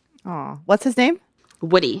 Oh, what's his name?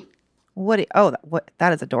 Woody. Woody. Oh,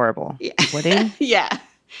 that is adorable. Yeah. Woody? Yeah.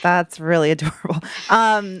 That's really adorable.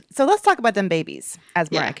 So let's talk about them babies,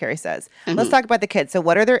 as Mariah Carey says. Mm-hmm. Let's talk about the kids. So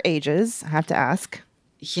what are their ages? I have to ask.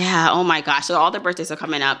 Yeah. Oh my gosh. So all their birthdays are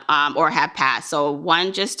coming up, or have passed. So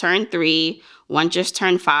one just turned 3, one just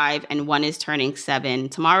turned 5, and one is turning 7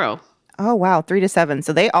 tomorrow. Oh, wow. 3 to 7.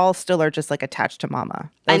 So they all still are just like attached to mama.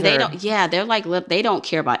 They're like, they don't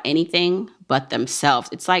care about anything but themselves.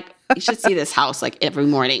 It's like, you should see this house like every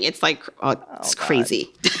morning. It's like, it's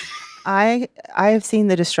crazy. I have seen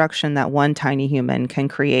the destruction that one tiny human can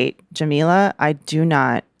create. Jamila, I do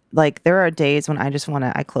not, like, there are days when I just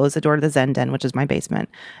I close the door to the Zen Den, which is my basement,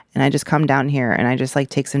 and I just come down here and I just like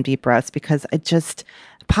take some deep breaths, because it just,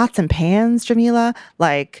 pots and pans, Jamila,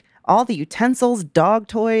 like, all the utensils, dog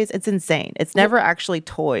toys, it's insane. It's never actually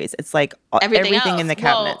toys. It's like everything in the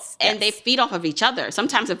cabinets. And they feed off of each other.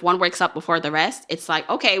 Sometimes if one wakes up before the rest, it's like,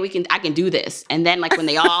 okay, I can do this. And then like when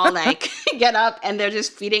they all like get up and they're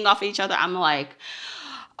just feeding off each other, I'm like,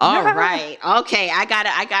 all right, okay, I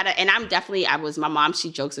gotta. And my mom, she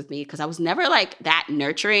jokes with me because I was never like that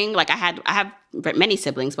nurturing. Like I have many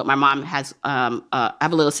siblings, but my mom has, I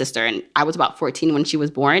have a little sister, and I was about 14 when she was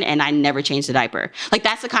born, and I never changed a diaper. Like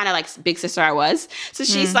that's the kind of like big sister I was. So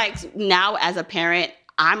she's like, now as a parent,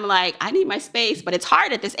 I'm like, I need my space, but it's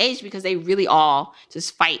hard at this age because they really all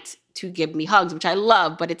just fight to give me hugs, which I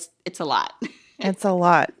love, but it's a lot. It's a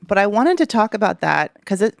lot. But I wanted to talk about that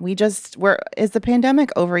because is the pandemic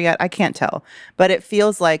over yet? I can't tell. But it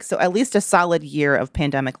feels like, so at least a solid year of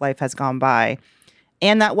pandemic life has gone by.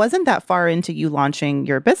 And that wasn't that far into you launching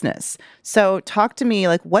your business. So talk to me,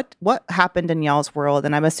 like what happened in y'all's world?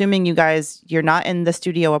 And I'm assuming you're not in the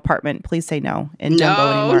studio apartment. Please say no in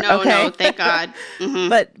Dumbo anymore. No, thank God.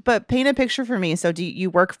 Mm-hmm. But paint a picture for me. So do you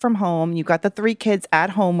work from home? You got the 3 kids at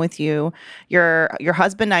home with you. Your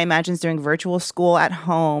husband, I imagine, is doing virtual school at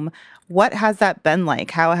home. What has that been like?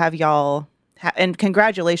 How have y'all? And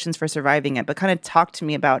congratulations for surviving it, but kind of talk to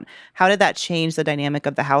me about how did that change the dynamic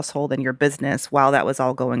of the household and your business while that was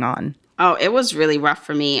all going on? Oh, it was really rough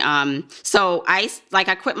for me. So I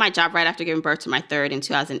quit my job right after giving birth to my 3rd in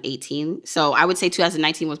 2018. So I would say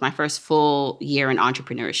 2019 was my first full year in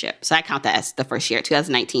entrepreneurship. So I count that as the first year,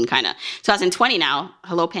 2019 kind of. 2020 now,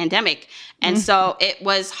 hello pandemic. And so it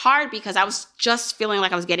was hard because I was just feeling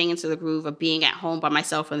like I was getting into the groove of being at home by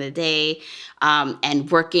myself in the day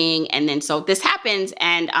and working. And then so this happens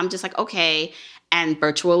and I'm just like, okay. And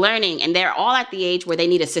virtual learning. And they're all at the age where they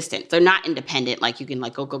need assistance. They're not independent. Like you can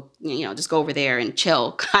like go, just go over there and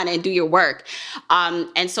chill kind of and do your work.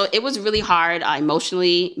 And so it was really hard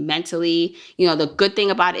emotionally, mentally. The good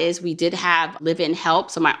thing about it is we did have live-in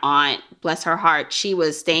help. So my aunt, bless her heart, she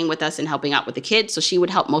was staying with us and helping out with the kids. So she would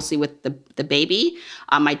help mostly with the baby,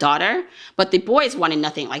 my daughter. But the boys wanted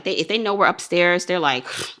nothing. Like if they know we're upstairs, they're like,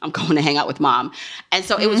 I'm going to hang out with mom. And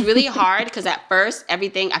so it was really hard because at first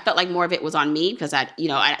everything, I felt like more of it was on me. Because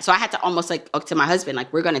so I had to almost like to my husband,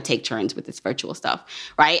 like, we're going to take turns with this virtual stuff.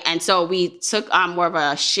 Right. And so we took more of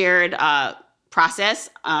a shared process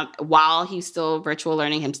while he's still virtual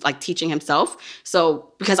learning, him like teaching himself.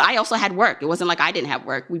 So because I also had work, it wasn't like I didn't have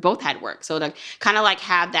work. We both had work. So to kind of like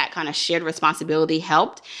have that kind of shared responsibility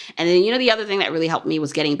helped. And then, the other thing that really helped me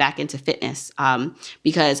was getting back into fitness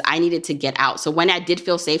because I needed to get out. So when I did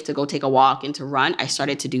feel safe to go take a walk and to run, I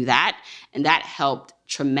started to do that. And that helped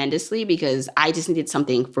tremendously because I just needed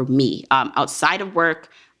something for me outside of work,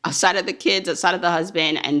 outside of the kids, outside of the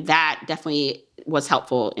husband. And that definitely was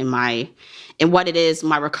helpful in what it is,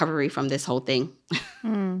 my recovery from this whole thing.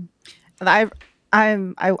 I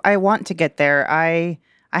I want to get there. I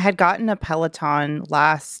had gotten a Peloton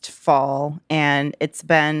last fall, and it's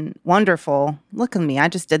been wonderful. Look at me. I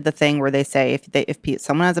just did the thing where they say if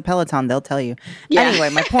someone has a Peloton, they'll tell you. Yeah. Anyway,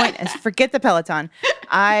 my point is forget the Peloton.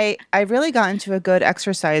 I really got into a good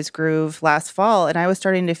exercise groove last fall, and I was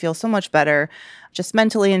starting to feel so much better just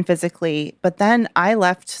mentally and physically. But then I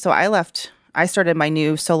left. I started my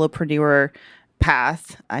new solopreneur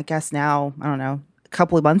path, I guess now, I don't know, a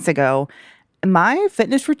couple of months ago. My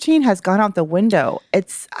fitness routine has gone out the window.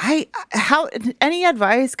 It's I how any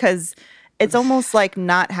advice, cuz it's almost like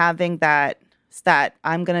not having that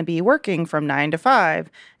I'm going to be working from 9 to 5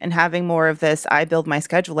 and having more of this I build my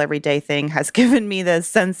schedule every day thing has given me this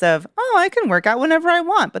sense of, oh, I can work out whenever I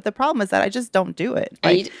want, but the problem is that I just don't do it.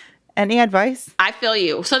 Like, any advice? I feel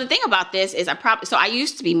you. So the thing about this is I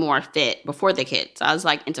used to be more fit before the kids. I was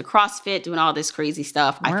like into CrossFit, doing all this crazy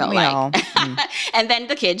stuff. Weren't I felt we like, all? and then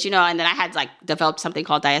the kids, and then I had like developed something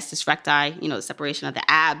called diastasis recti, the separation of the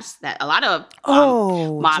abs that a lot of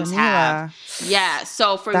moms Jamila. have. Yeah.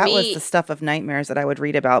 So for That me, was the stuff of nightmares that I would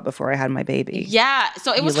read about before I had my baby. yeah.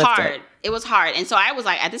 So it was lived hard. it. It was hard. And so I was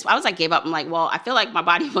like, gave up. I'm like, well, I feel like my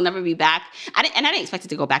body will never be back. I didn't expect it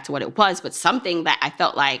to go back to what it was, but something that I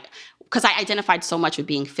felt like, because I identified so much with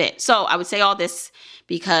being fit. So I would say all this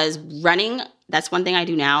because running, that's one thing I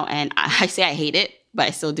do now. And I say I hate it, but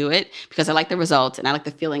I still do it because I like the results and I like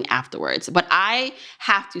the feeling afterwards. But I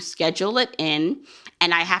have to schedule it in,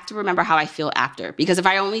 and I have to remember how I feel after. Because if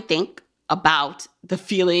I only think about the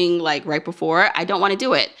feeling like right before, I don't want to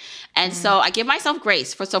do it. And so I give myself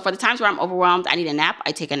grace. For the times where I'm overwhelmed, I need a nap,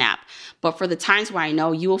 I take a nap. But for the times where I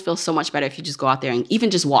know you will feel so much better if you just go out there and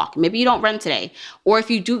even just walk. Maybe you don't run today. Or if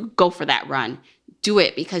you do go for that run, do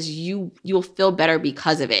it because you'll feel better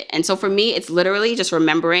because of it. And so for me, it's literally just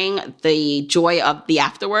remembering the joy of the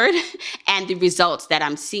afterward and the results that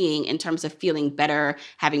I'm seeing in terms of feeling better,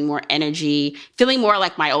 having more energy, feeling more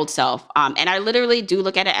like my old self. And I literally do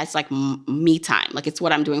look at it as like me time. Like it's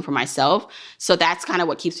what I'm doing for myself. So that's kind of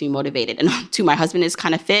what keeps me motivated. And too, my husband is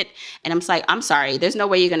kind of fit. And I'm just like, I'm sorry, there's no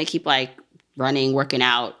way you're going to keep like running, working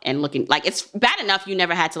out, and looking like it's bad enough you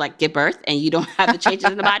never had to like give birth and you don't have the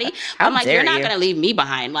changes in the body. I'm like, you're not going to leave me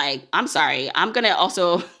behind. Like, I'm sorry. I'm going to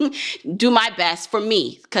also do my best for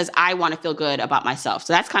me because I want to feel good about myself.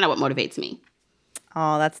 So that's kind of what motivates me.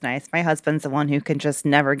 Oh, that's nice. My husband's the one who can just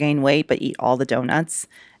never gain weight but eat all the donuts.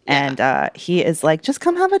 Yeah. And he is like, just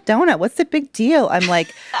come have a donut. What's the big deal? I'm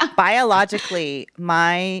like, biologically,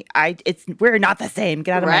 we're not the same.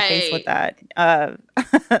 Get out of my face with that.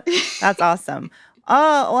 That's awesome.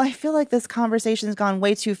 Oh, well, I feel like this conversation's gone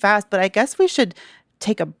way too fast, but I guess we should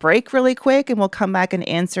take a break really quick and we'll come back and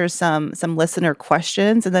answer some listener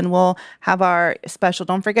questions, and then we'll have our special,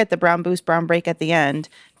 don't forget the brown boost, brown break at the end.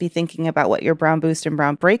 Be thinking about what your brown boost and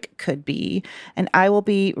brown break could be. And I will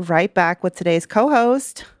be right back with today's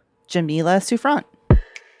co-host, Jamila Souffrant.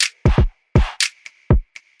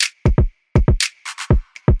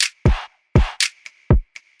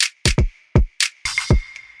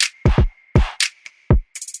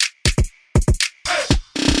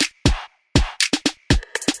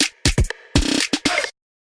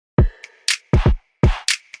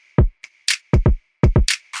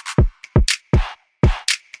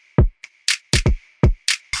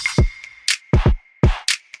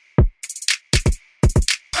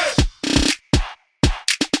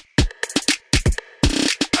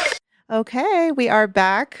 Okay, we are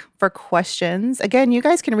back for questions. Again, you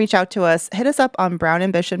guys can reach out to us. Hit us up on Brown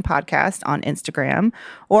Ambition Podcast on Instagram,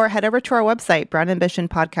 or head over to our website,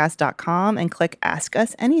 brownambitionpodcast.com, and click Ask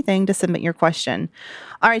Us Anything to submit your question.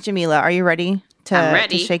 All right, Jamila, are you ready to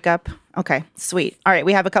shake up? Okay, sweet. All right,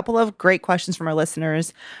 we have a couple of great questions from our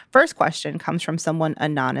listeners. First question comes from someone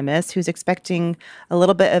anonymous who's expecting a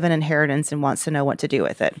little bit of an inheritance and wants to know what to do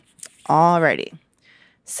with it. Alrighty.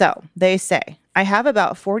 So they say, I have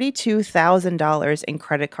about $42,000 in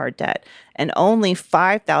credit card debt and only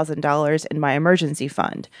 $5,000 in my emergency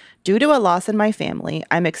fund. Due to a loss in my family,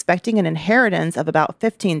 I'm expecting an inheritance of about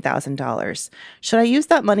 $15,000. Should I use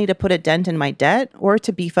that money to put a dent in my debt or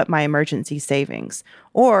to beef up my emergency savings,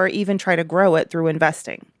 or even try to grow it through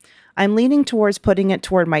investing? I'm leaning towards putting it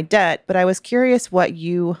toward my debt, but I was curious what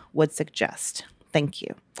you would suggest. Thank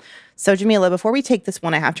you. So Jamila, before we take this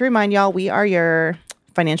one, I have to remind y'all, we are your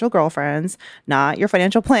financial girlfriends, not your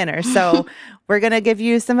financial planners. So we're going to give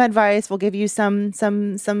you some advice. We'll give you some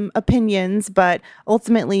opinions, but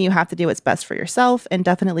ultimately you have to do what's best for yourself, and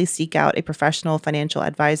definitely seek out a professional financial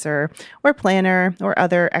advisor or planner or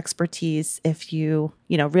other expertise if you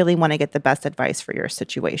really want to get the best advice for your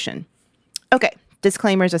situation. Okay.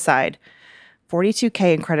 Disclaimers aside,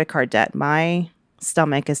 $42K in credit card debt. My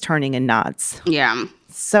stomach is turning in knots. Yeah.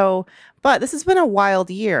 So, but this has been a wild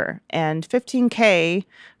year, and 15K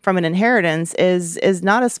from an inheritance is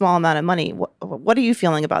not a small amount of money. What are you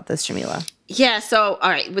feeling about this, Jamila? Yeah. So, all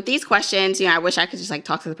right. With these questions, I wish I could just like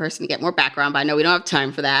talk to the person to get more background, but I know we don't have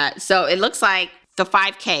time for that. So it looks like the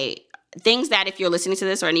 5K, things that if you're listening to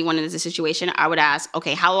this or anyone in this situation, I would ask,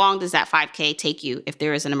 okay, how long does that 5K take you if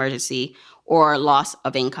there is an emergency or loss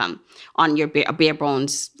of income on your bare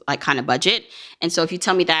bones, like kind of budget? And so if you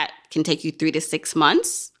tell me that can take you 3 to 6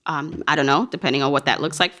 months, I don't know, depending on what that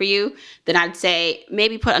looks like for you, then I'd say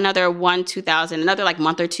maybe put another 2,000, another like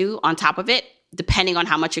month or two on top of it, depending on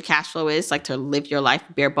how much your cash flow is, like to live your life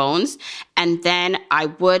bare bones. And then I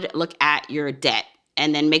would look at your debt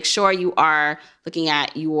and then make sure you are looking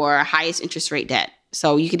at your highest interest rate debt.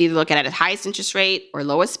 So you could either look at it at highest interest rate or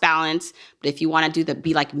lowest balance. But if you want to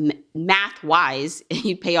be like math wise,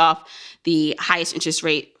 you pay off the highest interest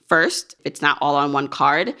rate first, if it's not all on one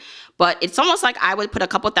card. But it's almost like I would put a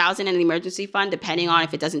couple thousand in the emergency fund, depending on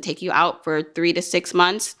if it doesn't take you out for 3 to 6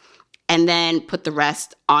 months, and then put the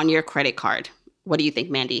rest on your credit card. What do you think,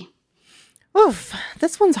 Mandy? Oof,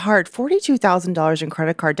 this one's hard. $42,000 in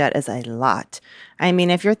credit card debt is a lot. I mean,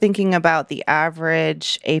 if you're thinking about the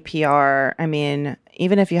average APR, I mean,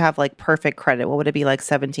 even if you have like perfect credit, what would it be like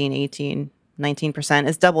 17, 18, 19%?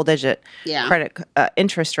 It's double digit credit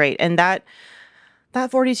interest rate. And that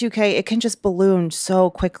 42K, it can just balloon so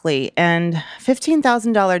quickly. And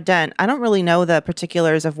 $15,000 dent, I don't really know the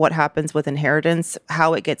particulars of what happens with inheritance,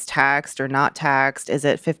 how it gets taxed or not taxed. Is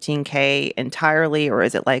it 15K entirely, or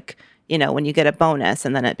is it like, when you get a bonus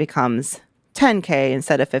and then it becomes 10K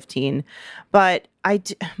instead of 15? But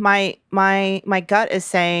my gut is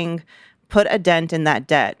saying put a dent in that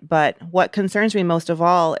debt. But what concerns me most of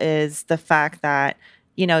all is the fact that,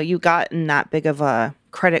 you got in that big of a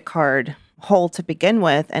credit card hole to begin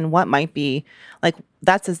with, and what might be like,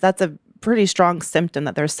 that's a pretty strong symptom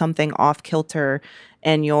that there's something off kilter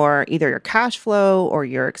in either your cash flow or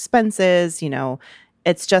your expenses.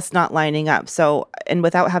 It's just not lining up. So, and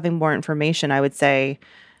without having more information, I would say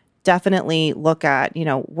definitely look at,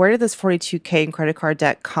 where did this 42K in credit card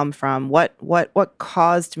debt come from? What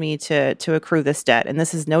caused me to accrue this debt? And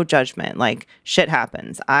this is no judgment. Like, shit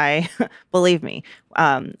happens. Believe me,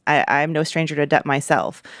 I'm no stranger to debt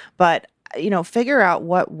myself. But figure out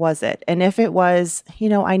what was it. And if it was,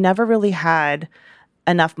 I never really had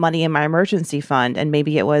enough money in my emergency fund, and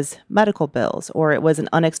maybe it was medical bills, or it was an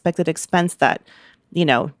unexpected expense that,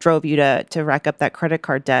 drove you to rack up that credit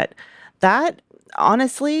card debt. That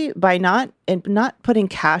honestly, by not putting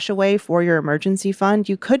cash away for your emergency fund,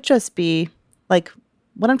 you could just be like,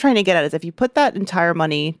 what I'm trying to get at is if you put that entire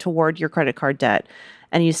money toward your credit card debt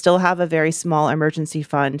and you still have a very small emergency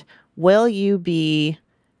fund, will you be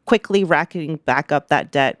quickly racking back up that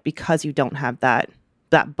debt because you don't have that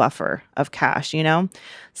buffer of cash,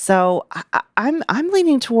 So I'm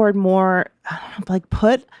leaning toward more, like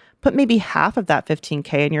put maybe half of that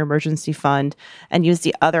 15K in your emergency fund and use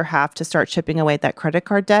the other half to start chipping away at that credit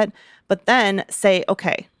card debt. But then say,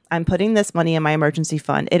 okay, I'm putting this money in my emergency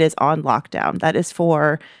fund. It is on lockdown. That is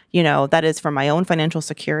for my own financial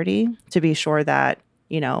security, to be sure that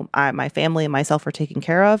my family and myself are taken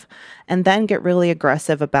care of, and then get really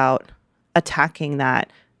aggressive about attacking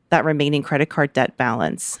that remaining credit card debt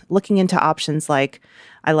balance. Looking into options like,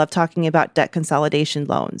 I love talking about debt consolidation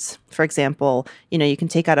loans. For example, you can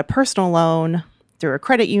take out a personal loan through a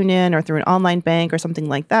credit union or through an online bank or something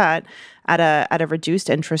like that at a reduced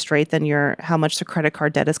interest rate than how much the credit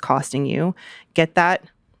card debt is costing you. Get that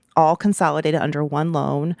all consolidated under one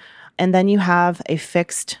loan, and then you have a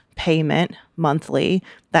fixed payment monthly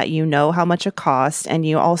that how much it costs, and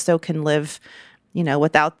you also can live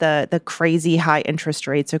without the crazy high interest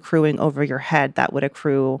rates accruing over your head that would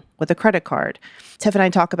accrue with a credit card. Tiff and I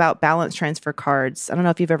talk about balance transfer cards. I don't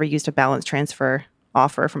know if you've ever used a balance transfer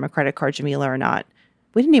offer from a credit card, Jamila, or not.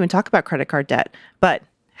 We didn't even talk about credit card debt, but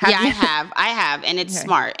I have, and it's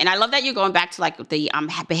smart. And I love that you're going back to like the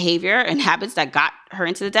behavior and habits that got her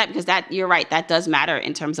into the debt, because you're right, that does matter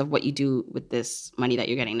in terms of what you do with this money that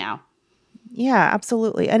you're getting now. Yeah,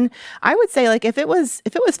 absolutely. And I would say, like, if it was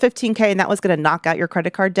 15K and that was going to knock out your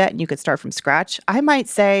credit card debt and you could start from scratch, I might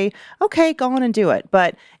say, okay, go on and do it.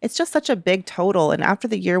 But it's just such a big total. And after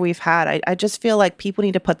the year we've had, I just feel like people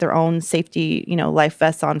need to put their own safety, life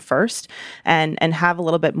vests on first and have a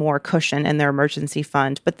little bit more cushion in their emergency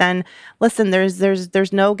fund. But then listen,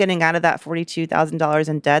 there's no getting out of that $42,000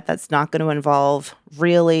 in debt that's not going to involve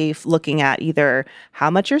really looking at either how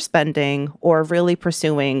much you're spending or really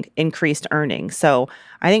pursuing increased earnings. So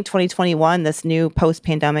I think 2021, this new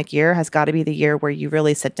post-pandemic year, has got to be the year where you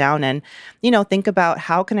really sit down and, think about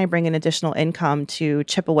how can I bring in additional income to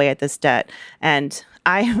chip away at this debt. And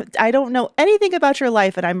I don't know anything about your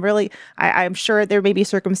life, and I'm sure there may be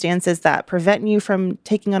circumstances that prevent you from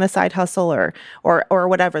taking on a side hustle or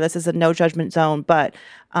whatever. This is a no judgment zone, but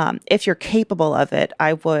if you're capable of it,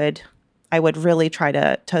 I would really try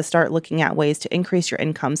to start looking at ways to increase your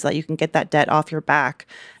income so that you can get that debt off your back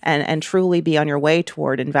and truly be on your way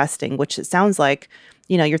toward investing, which it sounds like,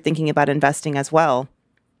 you're thinking about investing as well.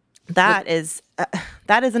 That is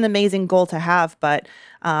an amazing goal to have, but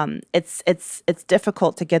it's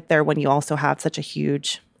difficult to get there when you also have such a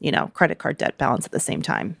huge, credit card debt balance at the same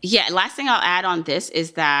time. Yeah. Last thing I'll add on this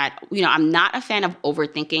is that, I'm not a fan of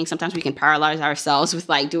overthinking. Sometimes we can paralyze ourselves with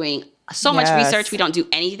like doing so much research. We don't do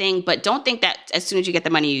anything, but don't think that as soon as you get the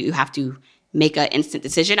money, you have to make an instant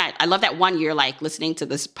decision. I love that one, you're like listening to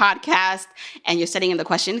this podcast and you're setting in the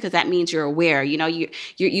question because that means you're aware,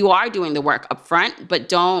 you are doing the work up front, but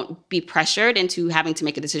don't be pressured into having to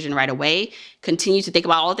make a decision right away. Continue to think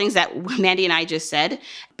about all the things that Mandy and I just said,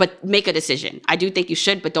 but make a decision. I do think you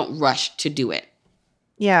should, but don't rush to do it.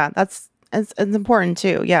 Yeah, it's important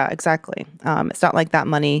too. Yeah, exactly. It's not like that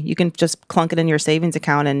money. You can just clunk it in your savings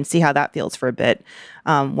account and see how that feels for a bit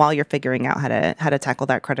while you're figuring out how to tackle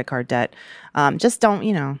that credit card debt. Just don't,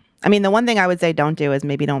 the one thing I would say don't do is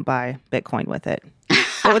maybe don't buy Bitcoin with it.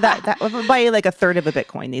 What would that would buy you like a third of a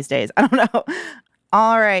Bitcoin these days? I don't know.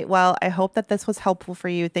 All right. Well, I hope that this was helpful for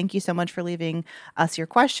you. Thank you so much for leaving us your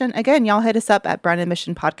question. Again, y'all hit us up at Brown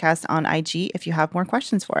Ambition Podcast on IG if you have more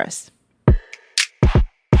questions for us.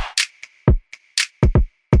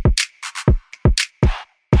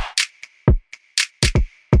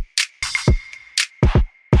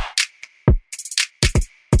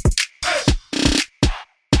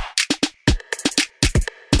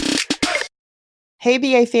 Hey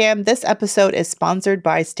BA fam, this episode is sponsored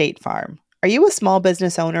by State Farm. Are you a small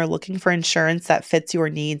business owner looking for insurance that fits your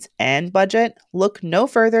needs and budget? Look no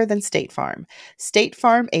further than State Farm. State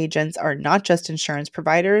Farm agents are not just insurance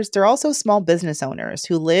providers, they're also small business owners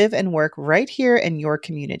who live and work right here in your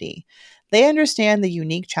community. They understand the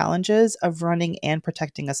unique challenges of running and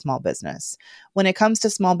protecting a small business. When it comes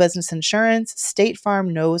to small business insurance, State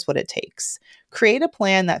Farm knows what it takes. Create a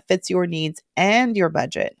plan that fits your needs and your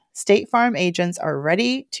budget. State Farm agents are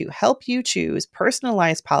ready to help you choose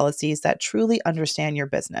personalized policies that truly understand your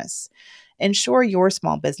business. Insure your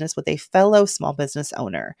small business with a fellow small business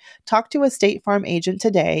owner. Talk to a State Farm agent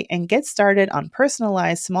today and get started on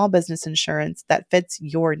personalized small business insurance that fits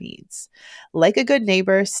your needs. Like a good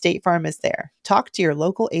neighbor, State Farm is there. Talk to your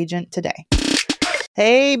local agent today.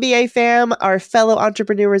 Hey BA fam, our fellow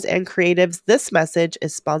entrepreneurs and creatives, this message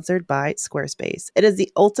is sponsored by Squarespace. It is the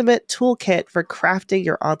ultimate toolkit for crafting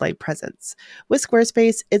your online presence. With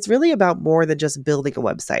Squarespace, it's really about more than just building a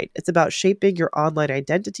website. It's about shaping your online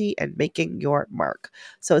identity and making your mark.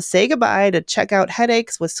 So say goodbye to checkout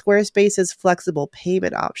headaches with Squarespace's flexible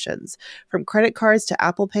payment options. From credit cards to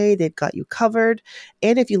Apple Pay, they've got you covered.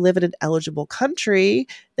 And if you live in an eligible country,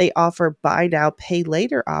 they offer buy now, pay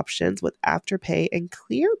later options with Afterpay and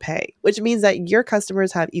ClearPay, which means that your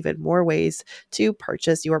customers have even more ways to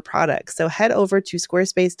purchase your products. So head over to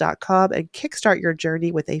squarespace.com and kickstart your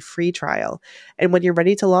journey with a free trial. And when you're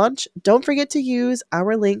ready to launch, don't forget to use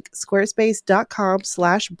our link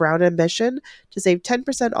squarespace.com/brownambition to save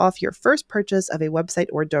 10% off your first purchase of a website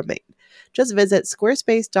or domain. Just visit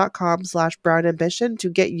squarespace.com/brownambition to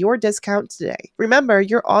get your discount today. Remember,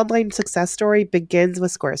 your online success story begins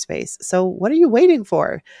with Squarespace. So what are you waiting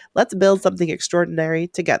for? Let's build something extraordinary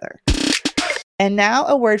together. And now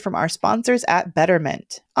a word from our sponsors at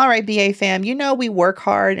Betterment. All right, BA fam, we work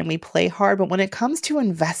hard and we play hard, but when it comes to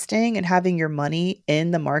investing and having your money in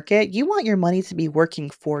the market, you want your money to be working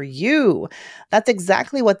for you. That's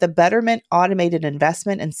exactly what the Betterment automated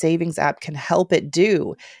investment and savings app can help it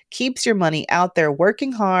do. Keeps your money out there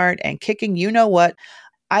working hard and kicking what.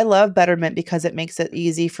 I love Betterment because it makes it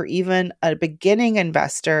easy for even a beginning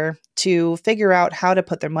investor to figure out how to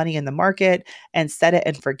put their money in the market and set it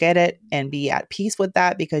and forget it and be at peace with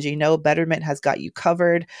that because Betterment has got you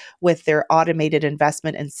covered with their automated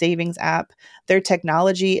investment and savings app. Their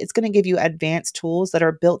technology is going to give you advanced tools that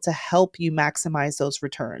are built to help you maximize those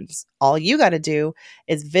returns. All you got to do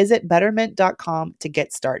is visit betterment.com to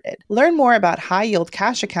get started. Learn more about high yield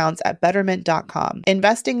cash accounts at betterment.com.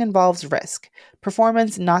 Investing involves risk.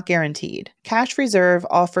 Performance not guaranteed. Cash reserve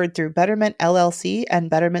offered through Betterment LLC and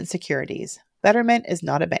Betterment Securities. Betterment is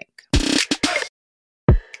not a bank.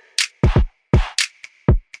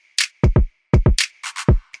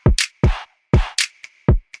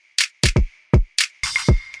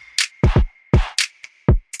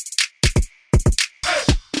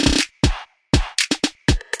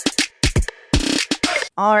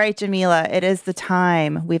 All right, Jamila, it is the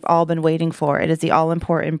time we've all been waiting for. It is the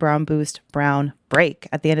all-important Brown Boost Brown Break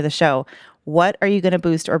at the end of the show. What are you going to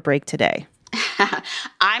boost or break today?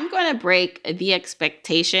 I'm going to break the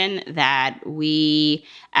expectation that we,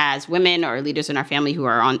 as women or leaders in our family who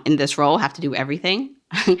are in this role, have to do everything.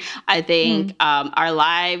 I think our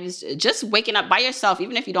lives, just waking up by yourself,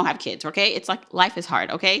 even if you don't have kids, okay? It's like life is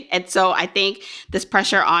hard, okay? And so I think this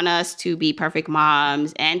pressure on us to be perfect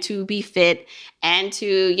moms and to be fit and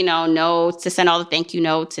to, know to send all the thank you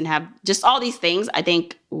notes and have just all these things, I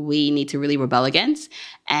think we need to really rebel against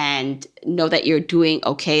and know that you're doing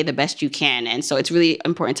okay the best you can. And so it's really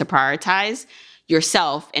important to prioritize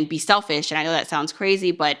yourself and be selfish. And I know that sounds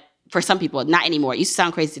crazy, but for some people, not anymore. It used to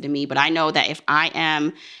sound crazy to me, but I know that if I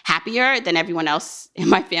am happier, then everyone else in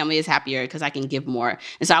my family is happier because I can give more.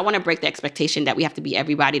 And so I want to break the expectation that we have to be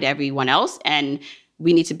everybody to everyone else, and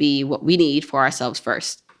we need to be what we need for ourselves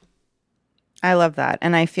first. I love that.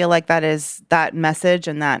 And I feel like that message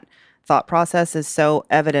and that thought process is so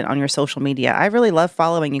evident on your social media. I really love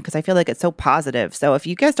following you because I feel like it's so positive. So if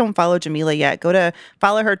you guys don't follow Jamila yet, go to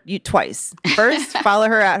follow her twice. First, follow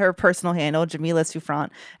her at her personal handle, Jamila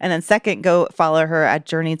Souffrant. And then second, go follow her at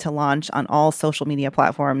Journey to Launch on all social media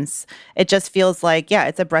platforms. It just feels like,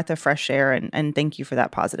 it's a breath of fresh air. And thank you for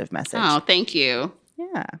that positive message. Oh, thank you.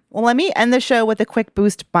 Yeah. Well, let me end the show with a quick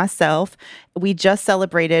boost myself. We just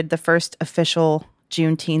celebrated the first official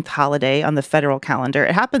Juneteenth holiday on the federal calendar.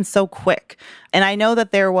 It happened so quick. And I know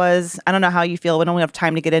that there was, I don't know how you feel, we don't have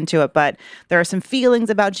time to get into it, but there are some feelings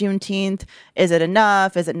about Juneteenth. Is it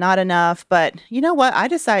enough? Is it not enough? But you know what? I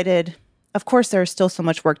decided, of course, there's still so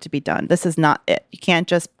much work to be done. This is not it. You can't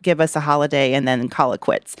just give us a holiday and then call it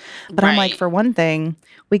quits. But I'm like, for one thing,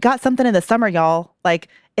 we got something in the summer, y'all. Like,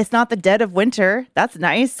 it's not the dead of winter. That's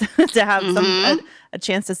nice to have a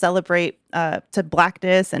chance to celebrate to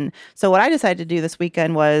Blackness. And so what I decided to do this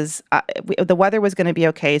weekend was the weather was going to be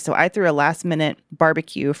okay. So I threw a last minute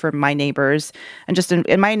barbecue for my neighbors. And just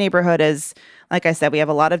in my neighborhood is, like I said, we have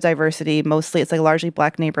a lot of diversity. Mostly it's like a largely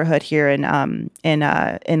Black neighborhood here in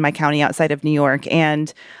my county outside of New York.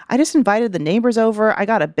 And I just invited the neighbors over. I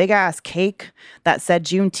got a big ass cake that said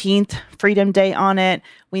Juneteenth Freedom Day on it.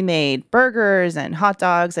 We made burgers and hot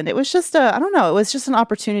dogs. And it was just it was just an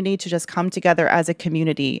opportunity to just come together as a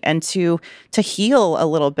community and to heal a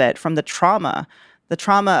little bit from the trauma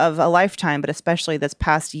of a lifetime, but especially this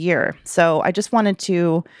past year. So I just wanted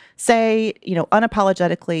to say,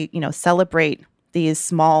 unapologetically, celebrate these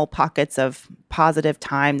small pockets of positive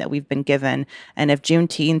time that we've been given. And if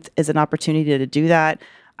Juneteenth is an opportunity to do that,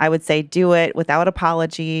 I would say do it without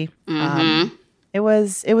apology. It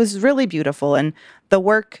was really beautiful. And the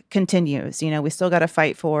work continues. We still got to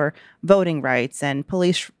fight for voting rights and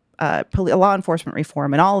police law enforcement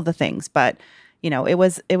reform and all of the things. But, it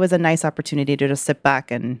was a nice opportunity to just sit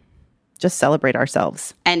back and just celebrate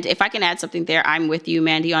ourselves. And if I can add something there, I'm with you,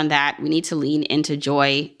 Mandy, on that. We need to lean into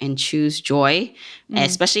joy and choose joy,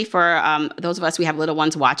 especially for those of us who have little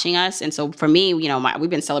ones watching us. And so for me, we've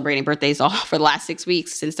been celebrating birthdays all for the last 6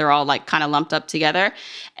 weeks since they're all like kind of lumped up together.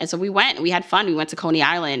 And so we had fun. We went to Coney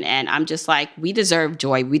Island, and I'm just like, we deserve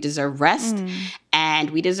joy. We deserve rest. And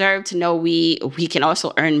we deserve to know we can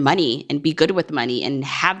also earn money and be good with money and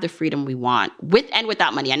have the freedom we want with and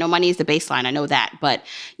without money. I know money is the baseline. I know that. But,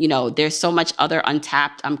 there's so much other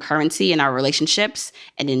untapped currency in our relationships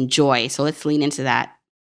and in joy. So let's lean into that.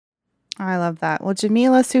 I love that. Well,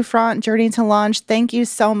 Jamila Souffrant, Journey to Launch, thank you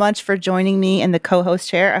so much for joining me in the co-host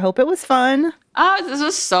chair. I hope it was fun. Oh, this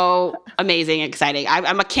was so amazing, exciting. I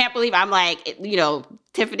can't believe I'm like,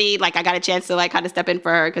 Tiffany, like I got a chance to like kind of step in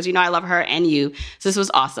for her because, I love her and you. So this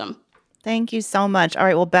was awesome. Thank you so much. All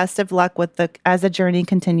right. Well, best of luck as the journey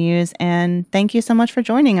continues. And thank you so much for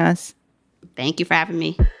joining us. Thank you for having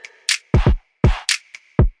me.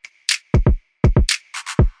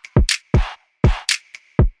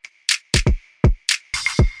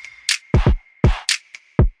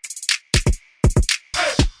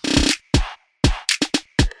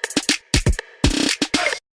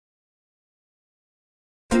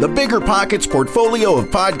 The Bigger Pockets portfolio of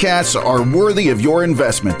podcasts are worthy of your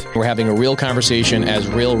investment. We're having a real conversation as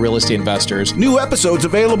real estate investors. New episodes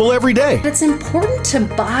available every day. It's important to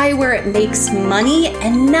buy where it makes money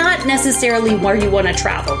and not necessarily where you want to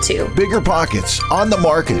travel to. Bigger Pockets, On the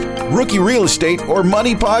Market, Rookie Real Estate, or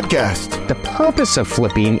Money Podcast. The purpose of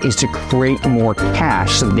flipping is to create more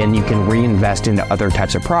cash so then you can reinvest into other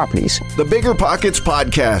types of properties. The Bigger Pockets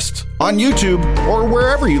Podcast on YouTube or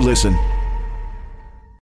wherever you listen.